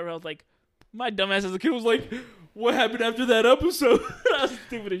life or whatever. I was like, my dumbass as a kid was like, what happened after that episode? I was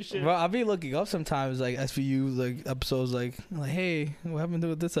stupid as shit. Bro, I'll be looking up sometimes, like SVU, like episodes, like hey, what happened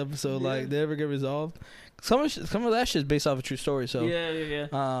to this episode? Yeah. Like, did it ever get resolved? Some of that shit is based off a true story. So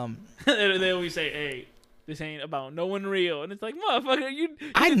yeah. They always say, hey, this ain't about no one real, and it's like, motherfucker, you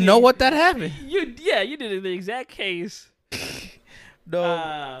I know what that happened. You did the exact case.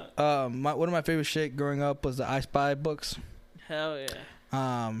 No, one of my favorite shit growing up was the I Spy books. Hell yeah.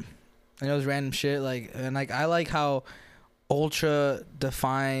 And it was random shit, and I like how ultra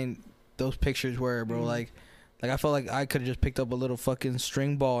defined those pictures were, bro. Like I felt like I could have just picked up a little fucking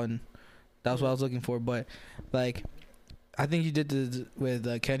string ball, and that's what I was looking for. But like, I think you did this with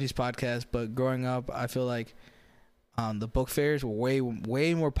Kenji's podcast. But growing up, I feel like the book fairs were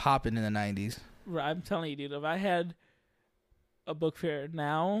way more popping in the 90s. I'm telling you, dude. If I had a book fair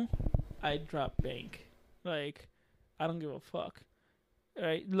now, I'd drop bank. Like, I don't give a fuck.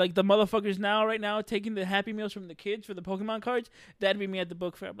 Right? Like the motherfuckers right now taking the Happy Meals from the kids for the Pokemon cards, that'd be me at the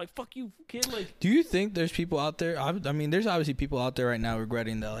book fair. I'm like, fuck you, kid. Like, do you think there's people out there? I mean, there's obviously people out there right now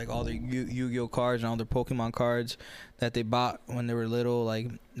regretting that, like all their Yu-Gi-Oh cards and all their Pokemon cards that they bought when they were little. Like,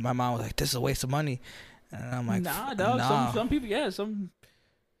 my mom was like, "This is a waste of money," and I'm like, "Nah, dog." Nah. Some people, yeah, some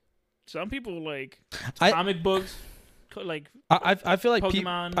people like comic books. Like I feel like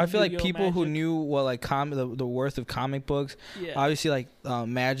Pokemon, I feel like people Magic. Who knew what like the worth of comic books. Yeah. Obviously, like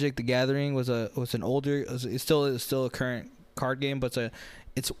Magic: The Gathering was an older. It's still a current card game, but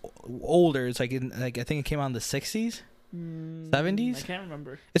it's older. It's like I think it came out in the 60s, 70s. I can't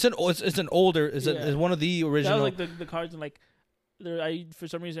remember. It's an older. It's one of the original. That was like the cards, and like for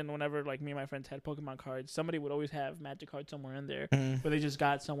some reason, whenever like me and my friends had Pokemon cards, somebody would always have Magic cards somewhere in there, but they just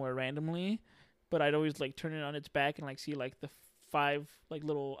got somewhere randomly. But I'd always like turn it on its back and like see like the 5 like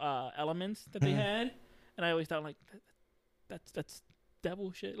little elements that they had, and I always thought like that's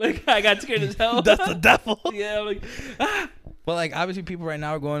devil shit. Like, I got scared as hell. That's the devil. Yeah, I'm like, ah. But like obviously people right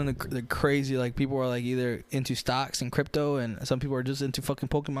now are going the crazy. Like people are like either into stocks and crypto, and some people are just into fucking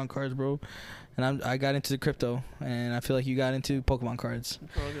Pokemon cards, bro. And I got into the crypto, and I feel like you got into Pokemon cards,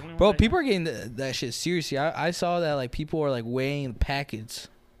 bro. People are getting that shit seriously. I saw that like people are like weighing packets.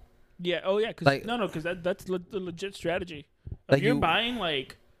 Yeah. Oh, yeah. Cause, like, because that's the legit strategy. If like you're buying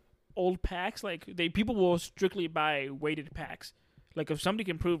like old packs, like people will strictly buy weighted packs. Like if somebody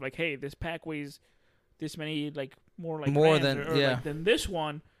can prove like, hey, this pack weighs this many, like more than like, than this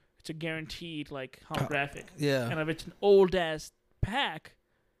one, it's a guaranteed like holographic. Yeah. And if it's an old ass pack,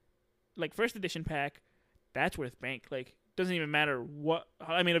 like first edition pack, that's worth bank. Like doesn't even matter what.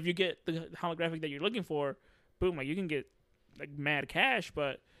 I mean, if you get the holographic that you're looking for, boom, like you can get like mad cash,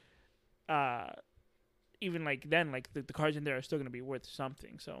 but. Even like then, like the cards in there are still gonna be worth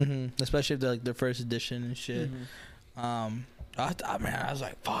something. So especially if they're like their first edition and shit. I was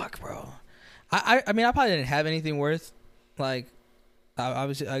like, fuck, bro. I mean, I probably didn't have anything worth. Like,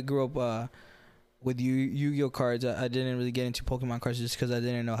 obviously, I grew up with Yu-Gi-Oh cards. I didn't really get into Pokemon cards just because I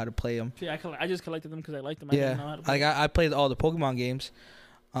didn't know how to play them. See, I just collected them because I liked them. I didn't know how to play them. I played all the Pokemon games.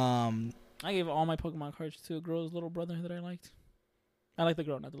 I gave all my Pokemon cards to a girl's little brother that I liked. I like the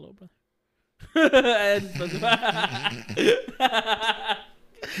girl, not the little brother. I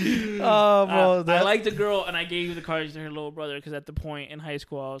liked the girl, and I gave the cards to her little brother because at the point in high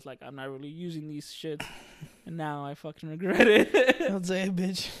school I was like, I'm not really using these shits, and now I fucking regret it. Don't say it,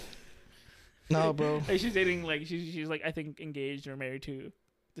 bitch. No, bro. Like, she's dating, like she's like I think engaged or married to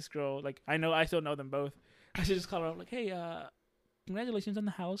this girl. Like I still know them both. I should just call her up like, hey, congratulations on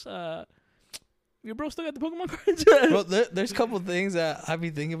the house. Your bro still got the Pokemon cards. Bro, there's a couple things that I be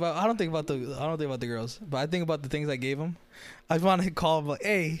thinking about. I don't think about the girls, but I think about the things I gave them. I want to call them like,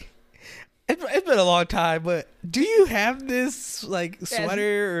 hey, it's been a long time, but do you have this like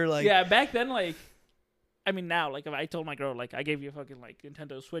sweater or like? Yeah, back then, like, I mean, now, like, if I told my girl, like, I gave you a fucking like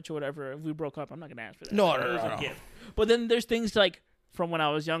Nintendo Switch or whatever, if we broke up, I'm not gonna ask for that. No. A gift. But then there's things like from when I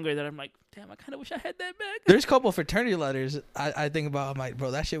was younger that I'm like, damn, I kind of wish I had that back. There's a couple fraternity letters I think about. I'm like,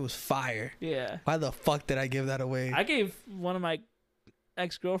 bro, that shit was fire. Yeah. Why the fuck did I give that away? I gave one of my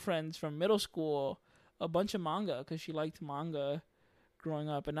ex-girlfriends from middle school a bunch of manga because she liked manga growing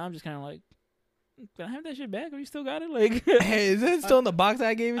up, and now I'm just kind of like, can I have that shit back? Or you still got it? Like, hey, is it still in the box that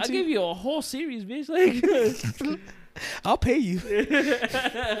I gave it to? I gave you a whole series, bitch. Like, I'll pay you.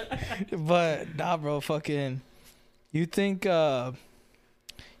 But nah, bro, fucking. You think growing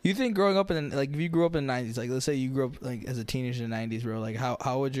up in, like, if you grew up in the 90s, like, let's say you grew up like as a teenager in the 90s, bro, like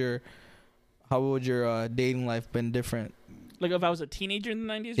how would your dating life been different? Like if I was a teenager in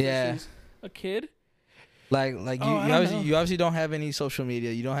the 90s versus a kid? Like you obviously don't have any social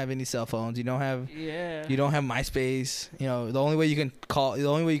media, you don't have any cell phones, you don't have MySpace. You know, the only way you can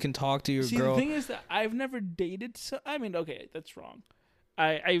talk to your girl. The thing is that I've never dated. I mean, okay, that's wrong.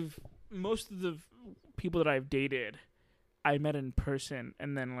 I've most of the people that I've dated, I met in person,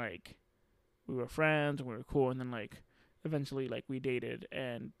 and then like we were friends and we were cool, and then like eventually like we dated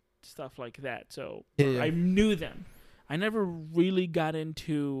and stuff like that. So I knew them. I never really got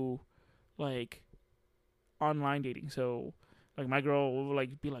into like online dating. So like my girl will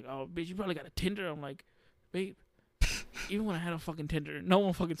like be like, oh bitch, you probably got a Tinder. I'm like, babe, even when I had a fucking Tinder, no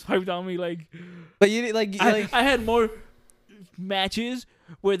one fucking swiped on me. Like, but you like I had more matches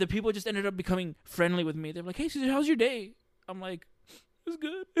where the people just ended up becoming friendly with me. They're like, hey Caesar, how's your day? I'm like, it's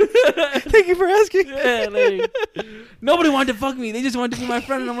good. Thank you for asking. Yeah, like nobody wanted to fuck me. They just wanted to be my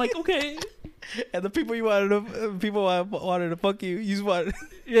friend, and I'm like, okay. And the people wanted to fuck you, you just wanted,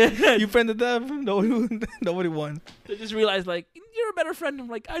 you friended them. Nobody won. They just realized like you're a better friend. I'm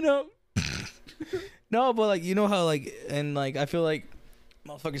like, I know. No, but like, you know how like, and like I feel like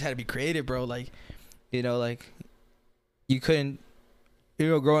motherfuckers had to be creative, bro. Like, you know, like you couldn't, you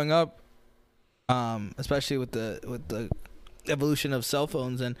know, growing up, especially with the evolution of cell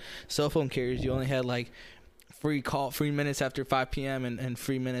phones and cell phone carriers, you only had like free minutes after 5 p.m. and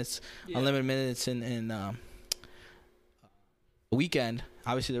free minutes, unlimited minutes in a weekend.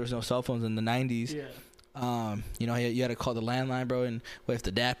 Obviously, there was no cell phones in the 90s. Yeah. You know, you had to call the landline, bro, and what if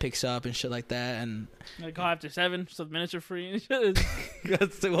the dad picks up and shit like that, and you had to call after 7 so the minutes were free.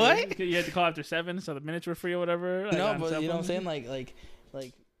 What? You had to call after 7 so the minutes were free or whatever. Like, no, but you know what I'm saying, like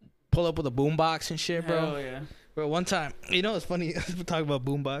pull up with a boombox and shit, bro. Hell yeah. Bro, one time, you know, it's funny. We're talking about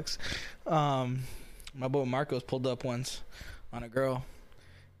boombox. My boy Marcos pulled up once on a girl,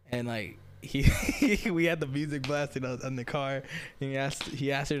 and like we had the music blasting on the car, and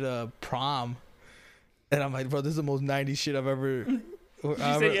he asked her to prom, and I'm like, bro, this is the most 90s shit I've ever. She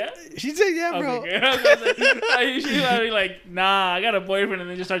said yeah? She said yeah, bro. Okay. She's probably like, nah, I got a boyfriend, and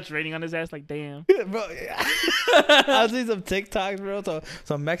then just starts raining on his ass like, damn. Bro, I was seeing some TikToks, bro. So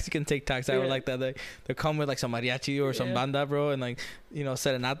some Mexican TikToks that were like that. They come with like some mariachi or some banda, bro, and like, you know,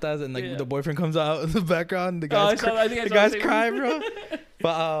 serenatas, and like the boyfriend comes out in the background. The guy's crying, bro.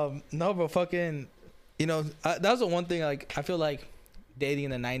 But no, bro, fucking, you know, that was the one thing. Like, I feel like dating in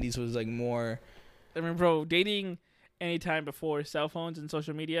the 90s was like more. I mean, bro, dating anytime before cell phones and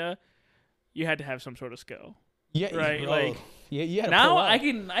social media, you had to have some sort of skill. Yeah, right. Bro. Like, yeah. Now I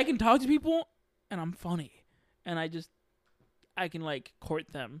can talk to people, and I'm funny, and I can like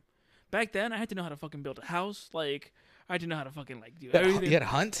court them. Back then, I had to know how to fucking build a house. Like, I had to know how to fucking like do everything. You had to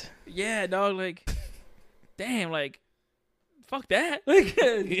hunt. Yeah, dog. Like, damn. Like, fuck that. Like,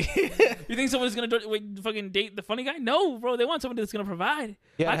 you think someone's gonna fucking date the funny guy? No, bro. They want somebody that's gonna provide.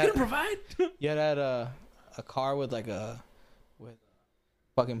 I couldn't provide. You had a car with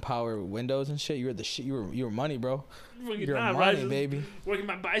fucking power windows and shit. You were the shit. You were money, bro. You're money, baby. Working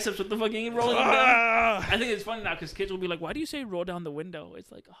my biceps with the fucking rolling them down. I think it's funny now because kids will be like, "Why do you say roll down the window?"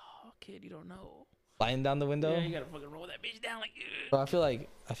 It's like, oh, kid, you don't know. Sliding down the window. Yeah, you gotta fucking roll that bitch down like. But I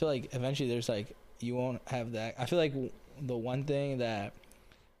feel like eventually there's like you won't have that. I feel like the one thing that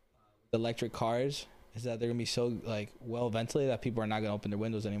electric cars is that they're gonna be so like well ventilated that people are not gonna open their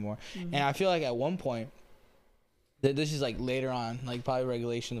windows anymore. Mm-hmm. And I feel like at one point. This is like later on, like probably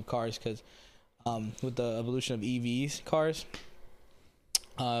regulation of cars, because with the evolution of EVs cars,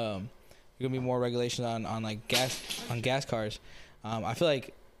 there's gonna be more regulation on like gas cars. I feel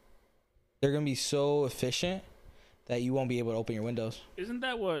like they're gonna be so efficient that you won't be able to open your windows. Isn't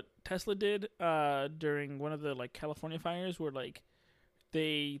that what Tesla did during one of the like California fires, where like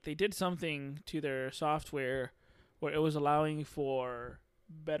they did something to their software where it was allowing for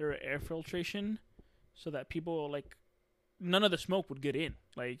better air filtration, so that people like none of the smoke would get in.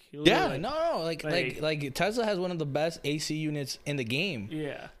 Like Tesla has one of the best AC units in the game.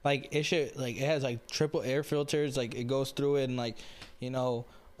 Yeah, like it has like triple air filters. Like it goes through it, and like the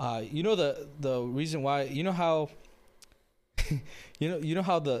reason why, you know how you know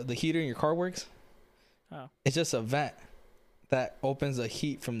how the heater in your car works. Oh. It's just a vent that opens the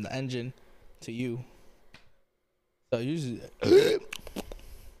heat from the engine to you. So usually,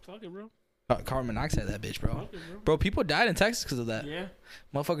 fuck it, bro. Carbon monoxide, that bitch, bro. Fuck it, Bro, people died in Texas because of that. Yeah.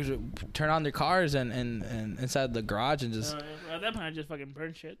 Motherfuckers would turn on their cars and inside the garage and just. At that point, I just fucking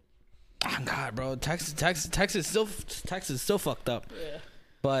burn shit. Oh God, bro, Texas still fucked up. Yeah.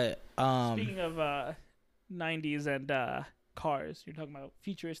 But speaking of 90s and cars, you're talking about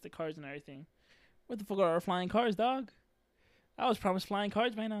futuristic cars and everything. What the fuck are our flying cars, dog? I was promised flying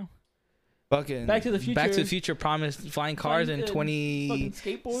cars by now. Fucking Back to the Future promised flying cars in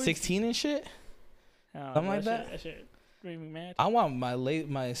 2016 and shit. Oh, something like that. That shit made me mad. I want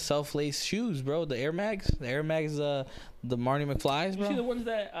my self-laced shoes, bro. The Air Mags. The Marty McFly's, bro. You see the ones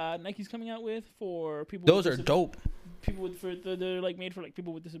that Nike's coming out with for people? Those are dope. People they're like made for like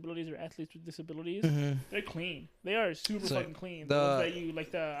people with disabilities or athletes with disabilities. Mm-hmm. They're clean. They are super fucking clean. The ones that you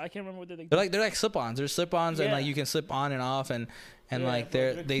like I can't remember what they're like. They're like slip-ons. They're slip-ons and like you can slip on and off and like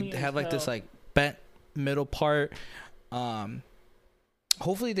they have like this like bent middle part.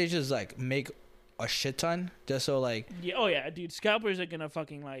 Hopefully they just like make a shit ton just so like. Yeah. Oh yeah, dude. Scalpers are gonna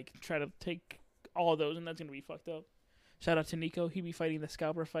fucking like try to take all those, and that's gonna be fucked up. Shout out to Nico. He be fighting the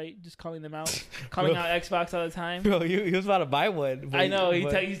scalper fight, just calling them out, calling out Xbox all the time. Bro, he was about to buy one. I know. He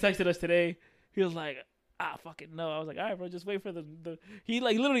texted us today. He was like, fucking no. I was like, all right, bro, just wait for the. He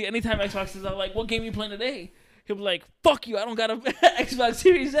like literally anytime Xbox is out, like, what game you playing today? He'll be like, fuck you, I don't got a Xbox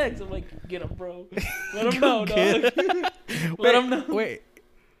Series X. I'm like, get him, bro. Let him know, dog. Let him know. Wait.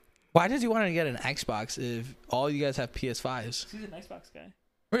 Why does he want to get an Xbox if all you guys have PS5s? He's an Xbox guy.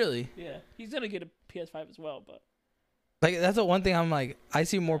 Really? Yeah. He's going to get a PS5 as well, but. Like, that's the one thing I'm like, I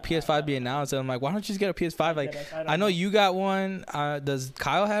see more PS5 being announced, and I'm like, why don't you just get a PS5? Like, I know you got one. Does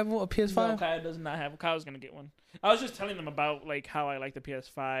Kyle have a PS5? No, Kyle does not have. Kyle's going to get one. I was just telling them about, like, how I like the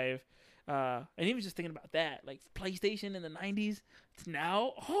PS5. And he was just thinking about that. Like, PlayStation in the 90s. It's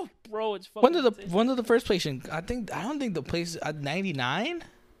now. Oh, bro, it's fucking. When did the first PlayStation? I don't think the place 99?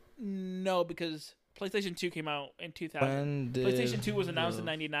 No, because PlayStation 2 came out in 2000. PlayStation 2 was announced in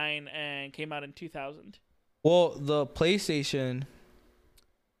 99 and came out in 2000. Well, the PlayStation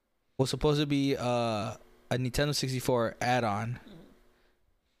was supposed to be a Nintendo 64 add-on.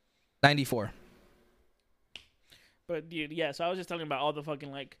 94. But dude, yeah, so I was just talking about all the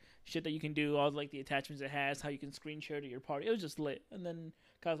fucking like shit that you can do, all like the attachments it has, how you can screen share to your party. It was just lit. And then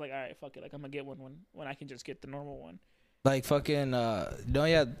I was like, all right, fuck it, like I'm gonna get one when I can just get the normal one. Like fucking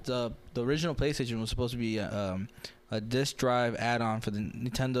the original PlayStation was supposed to be a disc drive add-on for the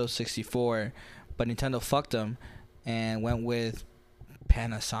Nintendo 64. But Nintendo fucked them and went with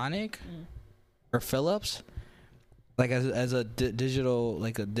Panasonic or Philips, like as a digital,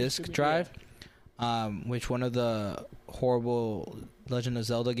 like a disc drive, which one of the horrible Legend of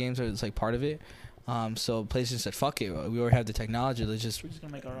Zelda games is like part of it. So PlayStation said, "Fuck it, we already have the technology. Let's just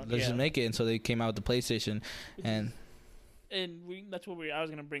make our own. Let's just make it." And so they came out with the PlayStation, and that's what I was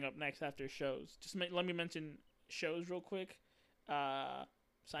gonna bring up next after shows. Just let me mention shows real quick.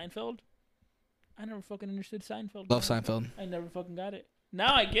 Seinfeld. I never fucking understood Seinfeld. Love Seinfeld. I never fucking got it.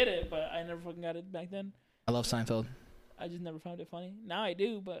 Now I get it, but I never fucking got it back then. I love Seinfeld. I just never found it funny. Now I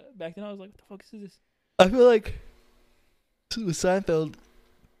do, but back then I was like, what the fuck is this? I feel like with Seinfeld,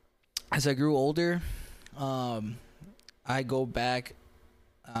 as I grew older, I go back.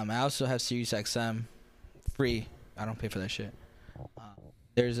 I also have Sirius XM free. I don't pay for that shit.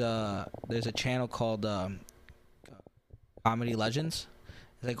 There's a channel called Comedy Legends.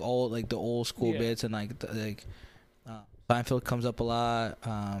 It's like the old school bits, and Seinfeld comes up a lot.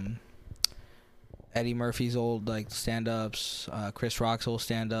 Eddie Murphy's old like stand-ups, Chris Rock's old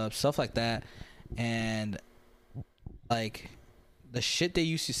stand-ups, stuff like that. And like the shit they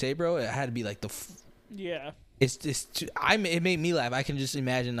used to say, bro, it had to be like it made me laugh. I can just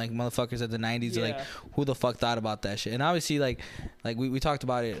imagine like motherfuckers at the 90s like who the fuck thought about that shit. And obviously like we talked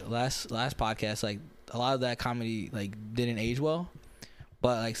about it last podcast, like a lot of that comedy like didn't age well.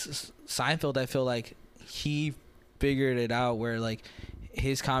 But like Seinfeld, I feel like he figured it out where like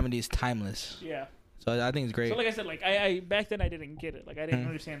his comedy is timeless. Yeah. So I think it's great. So like I said, like I back then I didn't get it. Like I didn't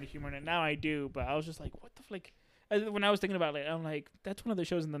understand the humor in it. Now I do, but I was just like, what the like. when I was thinking about it, I'm like, that's one of the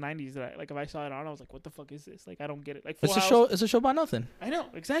shows in the '90s that if I saw it on, I was like, what the fuck is this? Like, I don't get it. Like, Full House, It's a show about nothing. I know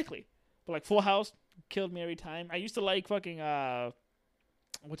exactly, but like Full House killed me every time. I used to like fucking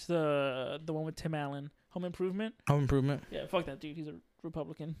what's the one with Tim Allen? Home Improvement. Home Improvement. Yeah, fuck that dude. He's a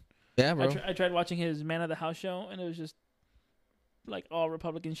Republican. Yeah, bro. I tried watching his Man of the House show, and it was just like all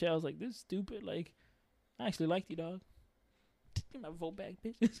Republican shit. I was like, this is stupid. Like, I actually liked you, dog. Get my vote back,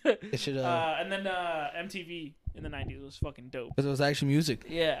 bitch. It should, and then MTV in the '90s was fucking dope. Because it was actually music.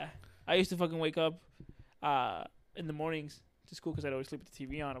 Yeah, I used to fucking wake up in the mornings to school because I'd always sleep with the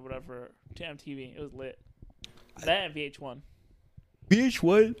TV on or whatever to MTV. It was lit. That and VH1.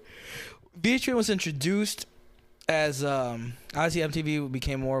 VH1 was introduced as obviously MTV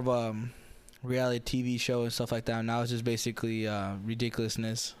became more of a reality TV show and stuff like that. Now it's just basically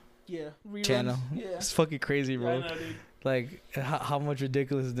ridiculousness. Yeah, reruns. Channel. Yeah, It's fucking crazy, bro. yeah, I know, dude. Like how much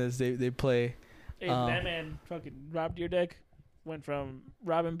ridiculousness they play. Hey, that man fucking Rob Deerdeck went from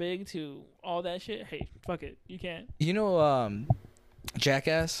robbing big to all that shit. Hey, fuck it, you can't. You know,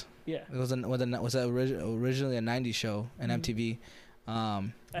 Jackass. Yeah, It was originally a '90s show on MTV. I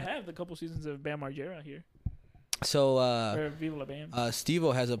have the couple seasons of Bam Margera here. So Or Viva La Bam.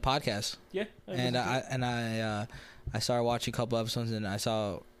 Steve-O has a podcast, Yeah, and I started watching a couple episodes, and I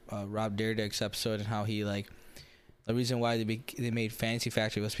saw Rob Dyrdek's episode and how he like the reason why they made Fantasy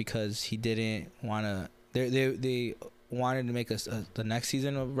Factory was because he didn't want to. They wanted to make the next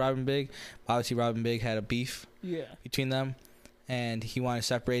season of Robin Big. Obviously, Robin Big had a beef between them, and he wanted to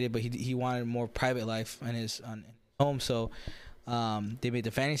separate it, but he wanted more private life in his home. So they made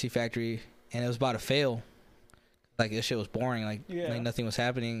the Fantasy Factory, and it was about to fail. Like, this shit was boring. Like nothing was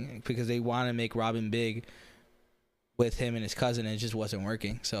happening because they wanted to make Robin Big with him and his cousin, and it just wasn't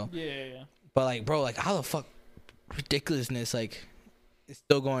working. So yeah. But like, bro, like how the fuck ridiculousness like is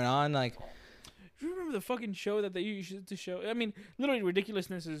still going on? Like, Do you remember the fucking show that they used to show? I mean, literally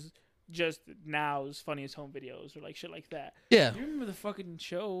ridiculousness is just now's funniest home videos or like shit like that. yeah, Do you remember the fucking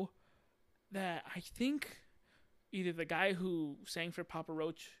show that I think either the guy who sang for Papa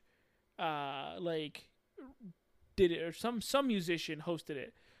Roach, like did it, or some musician hosted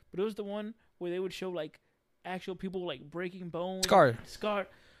it, but it was the one where they would show like actual people like breaking bones. Scar,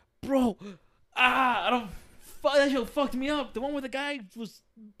 bro. I don't. That show fucked me up. The one where the guy was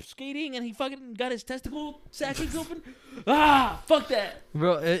skating and he fucking got his testicle sackings open. Fuck that,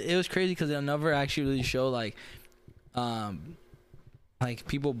 bro. It was crazy because they'll never actually really show like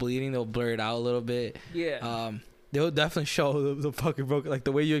people bleeding. They'll blur it out a little bit. Yeah. They'll definitely show the fucking broken, like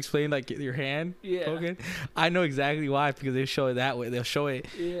the way you explained, like your hand. Yeah. Broken. I know exactly why, because they show it that way. They'll show it.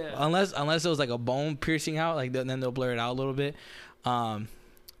 Yeah. Unless it was like a bone piercing out, like then they'll blur it out a little bit.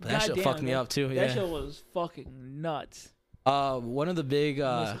 But that shit fucked me up too. That show was fucking nuts. One of the big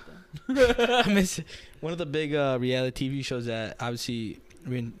I miss it. One of the big reality TV shows that obviously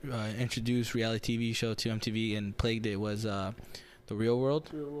introduced reality TV show to MTV and plagued it was The Real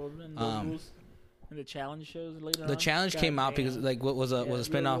World. And and the challenge shows later on. The challenge came out because like what was a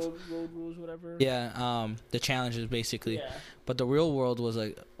spinoff. Road Rules, whatever. Yeah, the challenges basically. Yeah. But The Real World was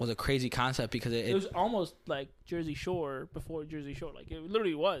a crazy concept because it was almost like Jersey Shore before Jersey Shore. Like it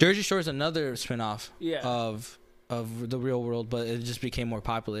literally was. Jersey Shore is another spinoff Yeah. of The Real World, but it just became more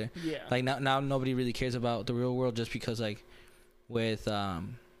popular. Yeah. Like now nobody really cares about The Real World just because like with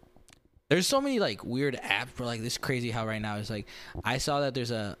there's so many like weird apps for like this crazy how right now it's like I saw that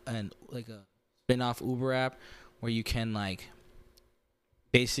there's a spin-off Uber app where you can like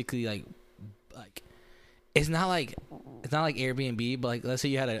basically like it's not like Airbnb, but like let's say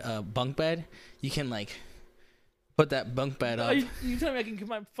you had a bunk bed, you can like put that bunk bed up. You telling me I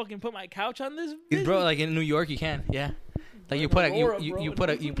can put my couch on this? Bro, like in New York you can, yeah. Like you put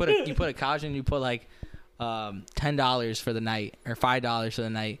a couch and you put like $10 for the night or $5 for the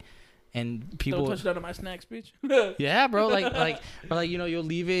night, and people don't touch none of my snacks, bitch. Yeah, bro. Like you know, you'll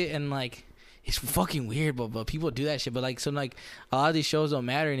leave it and like it's fucking weird, but people do that shit. But like, so like a lot of these shows don't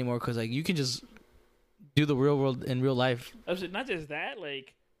matter anymore because like you can just do the real world in real life. Not just that,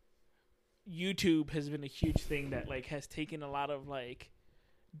 like YouTube has been a huge thing that like has taken a lot of like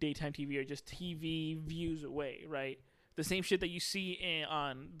daytime TV or just TV views away, right? The same shit that you see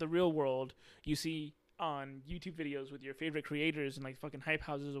on The Real World, you see on YouTube videos with your favorite creators and like fucking hype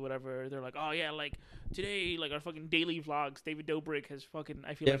houses or whatever. They're like, oh yeah, like today, like our fucking daily vlogs. David Dobrik has fucking,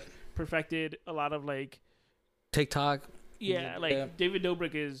 I feel like, perfected a lot of like TikTok. Yeah, like David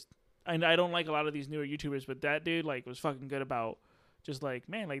Dobrik is. And I don't like a lot of these newer YouTubers, but that dude like was fucking good about just like,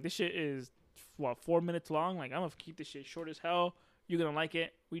 man, like this shit is 4 minutes long. Like I'm gonna keep this shit short as hell. You're gonna like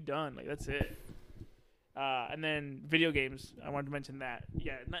it. We done. Like that's it. And then video games. I wanted to mention that.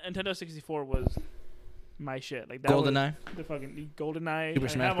 Yeah, Nintendo 64 was my shit. Like that GoldenEye. The fucking GoldenEye. Super I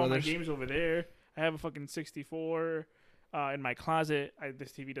Smash have all my Brothers. games over there. I have a fucking 64 in my closet.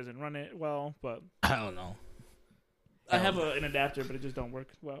 This TV doesn't run it well, but I don't know. I have an adapter, but it just don't work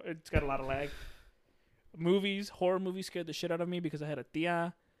well. It's got a lot of lag. Horror movies scared the shit out of me because I had a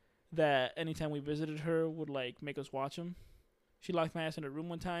tia that anytime we visited her would like make us watch them. She locked my ass in a room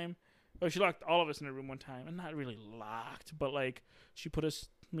one time. Or she locked all of us in a room one time. And not really locked, but like she put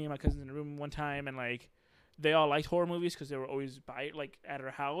me and my cousins in a room one time, and like they all liked horror movies because they were always at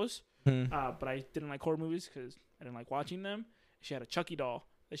her house. But I didn't like horror movies because I didn't like watching them. She had a Chucky doll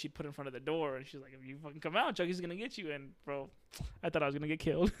that she'd put in front of the door, and she's like, "If you fucking come out, Chucky's gonna get you." And bro, I thought I was gonna get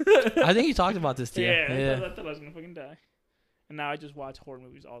killed. I think you talked about this too. Yeah, I thought I was gonna fucking die. And now I just watch horror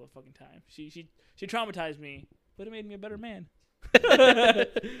movies all the fucking time. She traumatized me, but it made me a better man.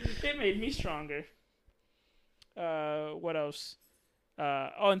 It made me stronger. What else?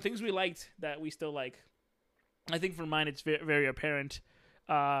 And things we liked that we still like. I think for mine it's very apparent.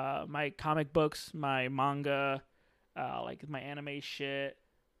 My comic books, my manga, like my anime shit,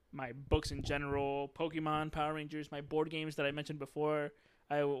 my books in general, Pokemon, Power Rangers, my board games that I mentioned before.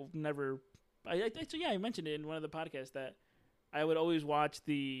 I will never. I mentioned it in one of the podcasts that I would always watch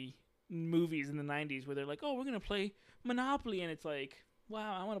the movies in the 90s where they're like, "Oh, we're gonna play Monopoly," and it's like,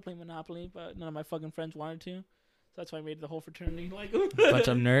 wow, I want to play Monopoly, but none of my fucking friends wanted to. So that's why I made the whole fraternity like bunch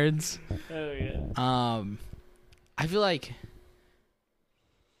of nerds. Oh yeah. I feel like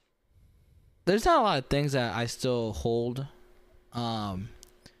there's not a lot of things that I still hold.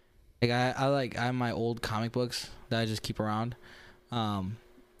 Like I have my old comic books that I just keep around.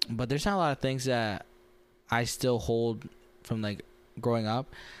 But there's not a lot of things that I still hold from like growing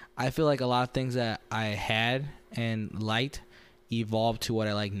up. I feel like a lot of things that I had and liked evolved to what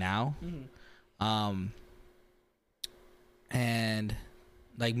I like now. Mm-hmm. And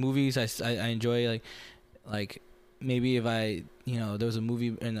like movies, I enjoy like maybe if I, there was a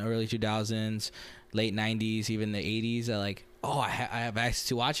movie in the early 2000s, late 90s, even the 80s that like, I have access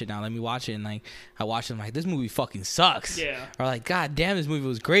to watch it now. Let me watch it. And like I watch it, I'm like, this movie fucking sucks. Yeah. Or like, God damn, this movie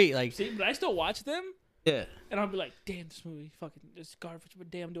was great. Like, see, but I still watch them. Yeah. And I'll be like, damn, this movie fucking is garbage,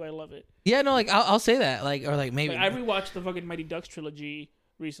 but damn, do I love it. Yeah, no, like I'll say that, like, or like maybe I rewatched the fucking Mighty Ducks trilogy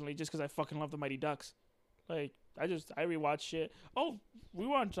recently just because I fucking love the Mighty Ducks. Like I rewatch shit. Oh, we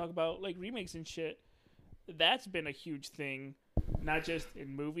want to talk about like remakes and shit. That's been a huge thing, not just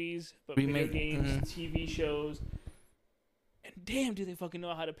in movies, but video games, TV shows. And damn, do they fucking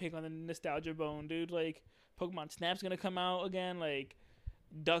know how to pick on the nostalgia bone, dude? Like Pokemon Snap's gonna come out again, like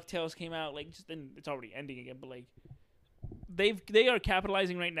DuckTales came out, like it's already ending again, but like they are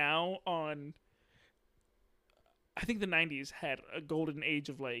capitalizing right now on. I think the 90s had a golden age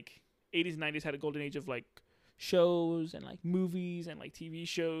of like 80s and 90s had a golden age of like shows and like movies and like TV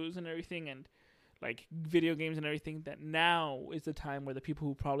shows and everything and like video games and everything, that now is the time where the people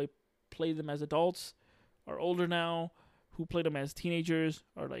who probably played them as adults are older now, who played them as teenagers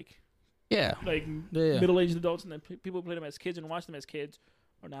are like middle-aged adults, and then people who played them as kids and watched them as kids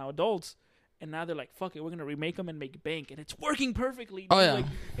are now adults. And now they're like, fuck it, we're going to remake them and make bank. And it's working perfectly. Dude. Oh, yeah. Like,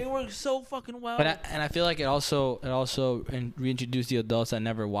 it works so fucking well. But I feel like it also reintroduced the adults that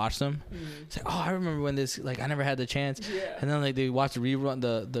never watched them. Mm-hmm. It's like, I remember when this, like, I never had the chance. Yeah. And then, like, they watch the rerun,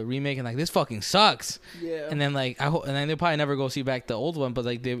 the remake, and, like, this fucking sucks. Yeah. And then, like, and then they'll probably never go see back the old one. But,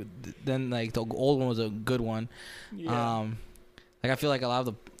 like, the old one was a good one. Yeah. Like, I feel like a lot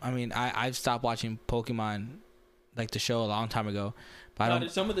of I've stopped watching Pokemon, like, the show a long time ago.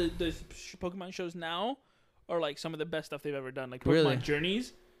 Some of the Pokemon shows now are like some of the best stuff they've ever done. Like Pokemon really?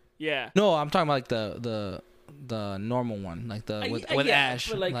 Journeys. Yeah. No, I'm talking about like the normal one, like with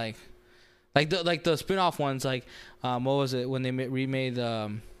Ash, like the spin-off ones. Like what was it when they remade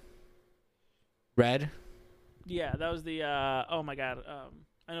Red? Yeah, that was the oh my god.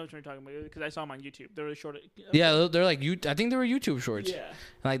 I know what you're talking about because I saw them on YouTube. They're really short. Yeah, they're like I think they were YouTube shorts. Yeah,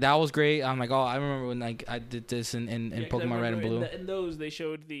 and like that was great. I'm like, I remember when like I did this in Pokemon Red and Blue. In those, they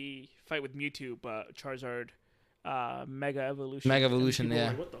showed the fight with Mewtwo, Charizard, Mega Evolution. Mega Evolution, yeah.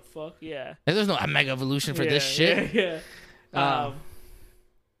 Like, what the fuck? Yeah. There's no Mega Evolution for this shit. Yeah.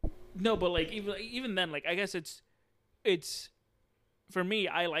 No, but like even then, like I guess it's. For me,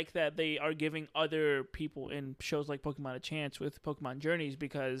 I like that they are giving other people in shows like Pokemon a chance with Pokemon Journeys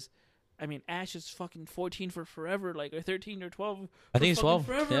because, I mean, Ash is fucking 14 for forever, like, or 13 or 12. I think he's 12.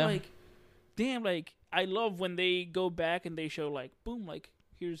 Forever. Yeah. Like, damn, like, I love when they go back and they show, like, boom, like,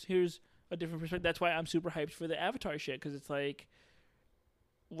 here's a different perspective. That's why I'm super hyped for the Avatar shit because it's like,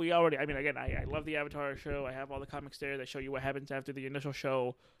 I love the Avatar show. I have all the comics there that show you what happens after the initial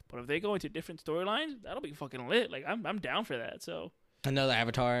show. But if they go into different storylines, that'll be fucking lit. Like, I'm down for that, so. Another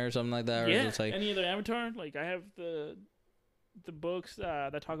Avatar or something like that. Or Yeah, it's like any other Avatar. Like I have the books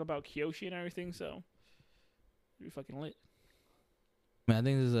that talk about Kyoshi and everything. So it'd be fucking lit. I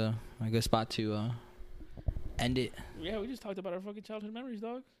think this is a good spot to end it. Yeah, we just talked about our fucking childhood memories,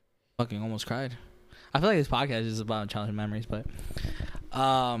 dog. Fucking almost cried. I feel like this podcast is about childhood memories, but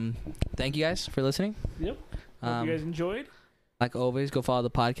thank you guys for listening. Yep. Hope you guys enjoyed. Like always, go follow the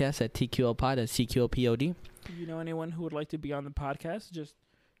podcast at TQL Pod, at CQLPOD. If you know anyone who would like to be on the podcast, just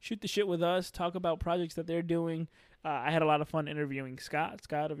shoot the shit with us. Talk about projects that they're doing. I had a lot of fun interviewing Scott.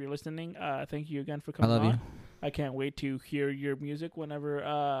 Scott, if you're listening, thank you again for coming on. I love you. I can't wait to hear your music whenever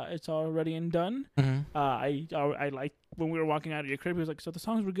it's all ready and done. Mm-hmm. I like when we were walking out of your crib. He was like, "So the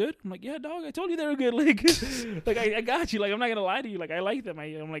songs were good?" I'm like, "Yeah, dog. I told you they were good. Like, like I got you. Like, I'm not gonna lie to you. Like, I like them.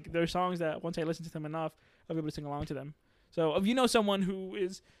 I'm like, there are songs that once I listen to them enough, I'll be able to sing along to them. So if you know someone who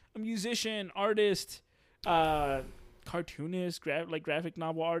is a musician, artist, cartoonist, graphic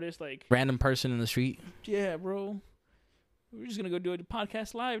novel artist, like random person in the street, yeah, bro. We're just gonna go do a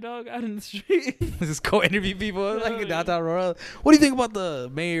podcast live, dog, out in the street. Just go interview people like downtown Aurora. What do you think about the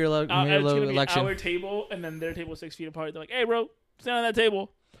mayor election? Our table and then their table 6 feet apart. They're like, "Hey, bro, stand on that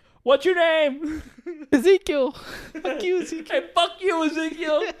table. What's your name?" Ezekiel. Fuck you, Ezekiel. Hey, fuck you,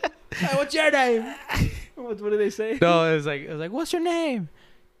 Ezekiel. Hey, what's your name? What do they say? No, it was like, what's your name?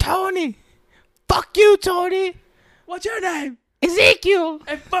 Tony. Fuck you, Tony. What's your name? Ezekiel.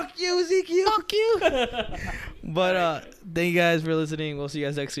 Hey, fuck you, Ezekiel. Fuck you. But thank you guys for listening. We'll see you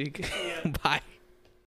guys next week. Yeah. Bye.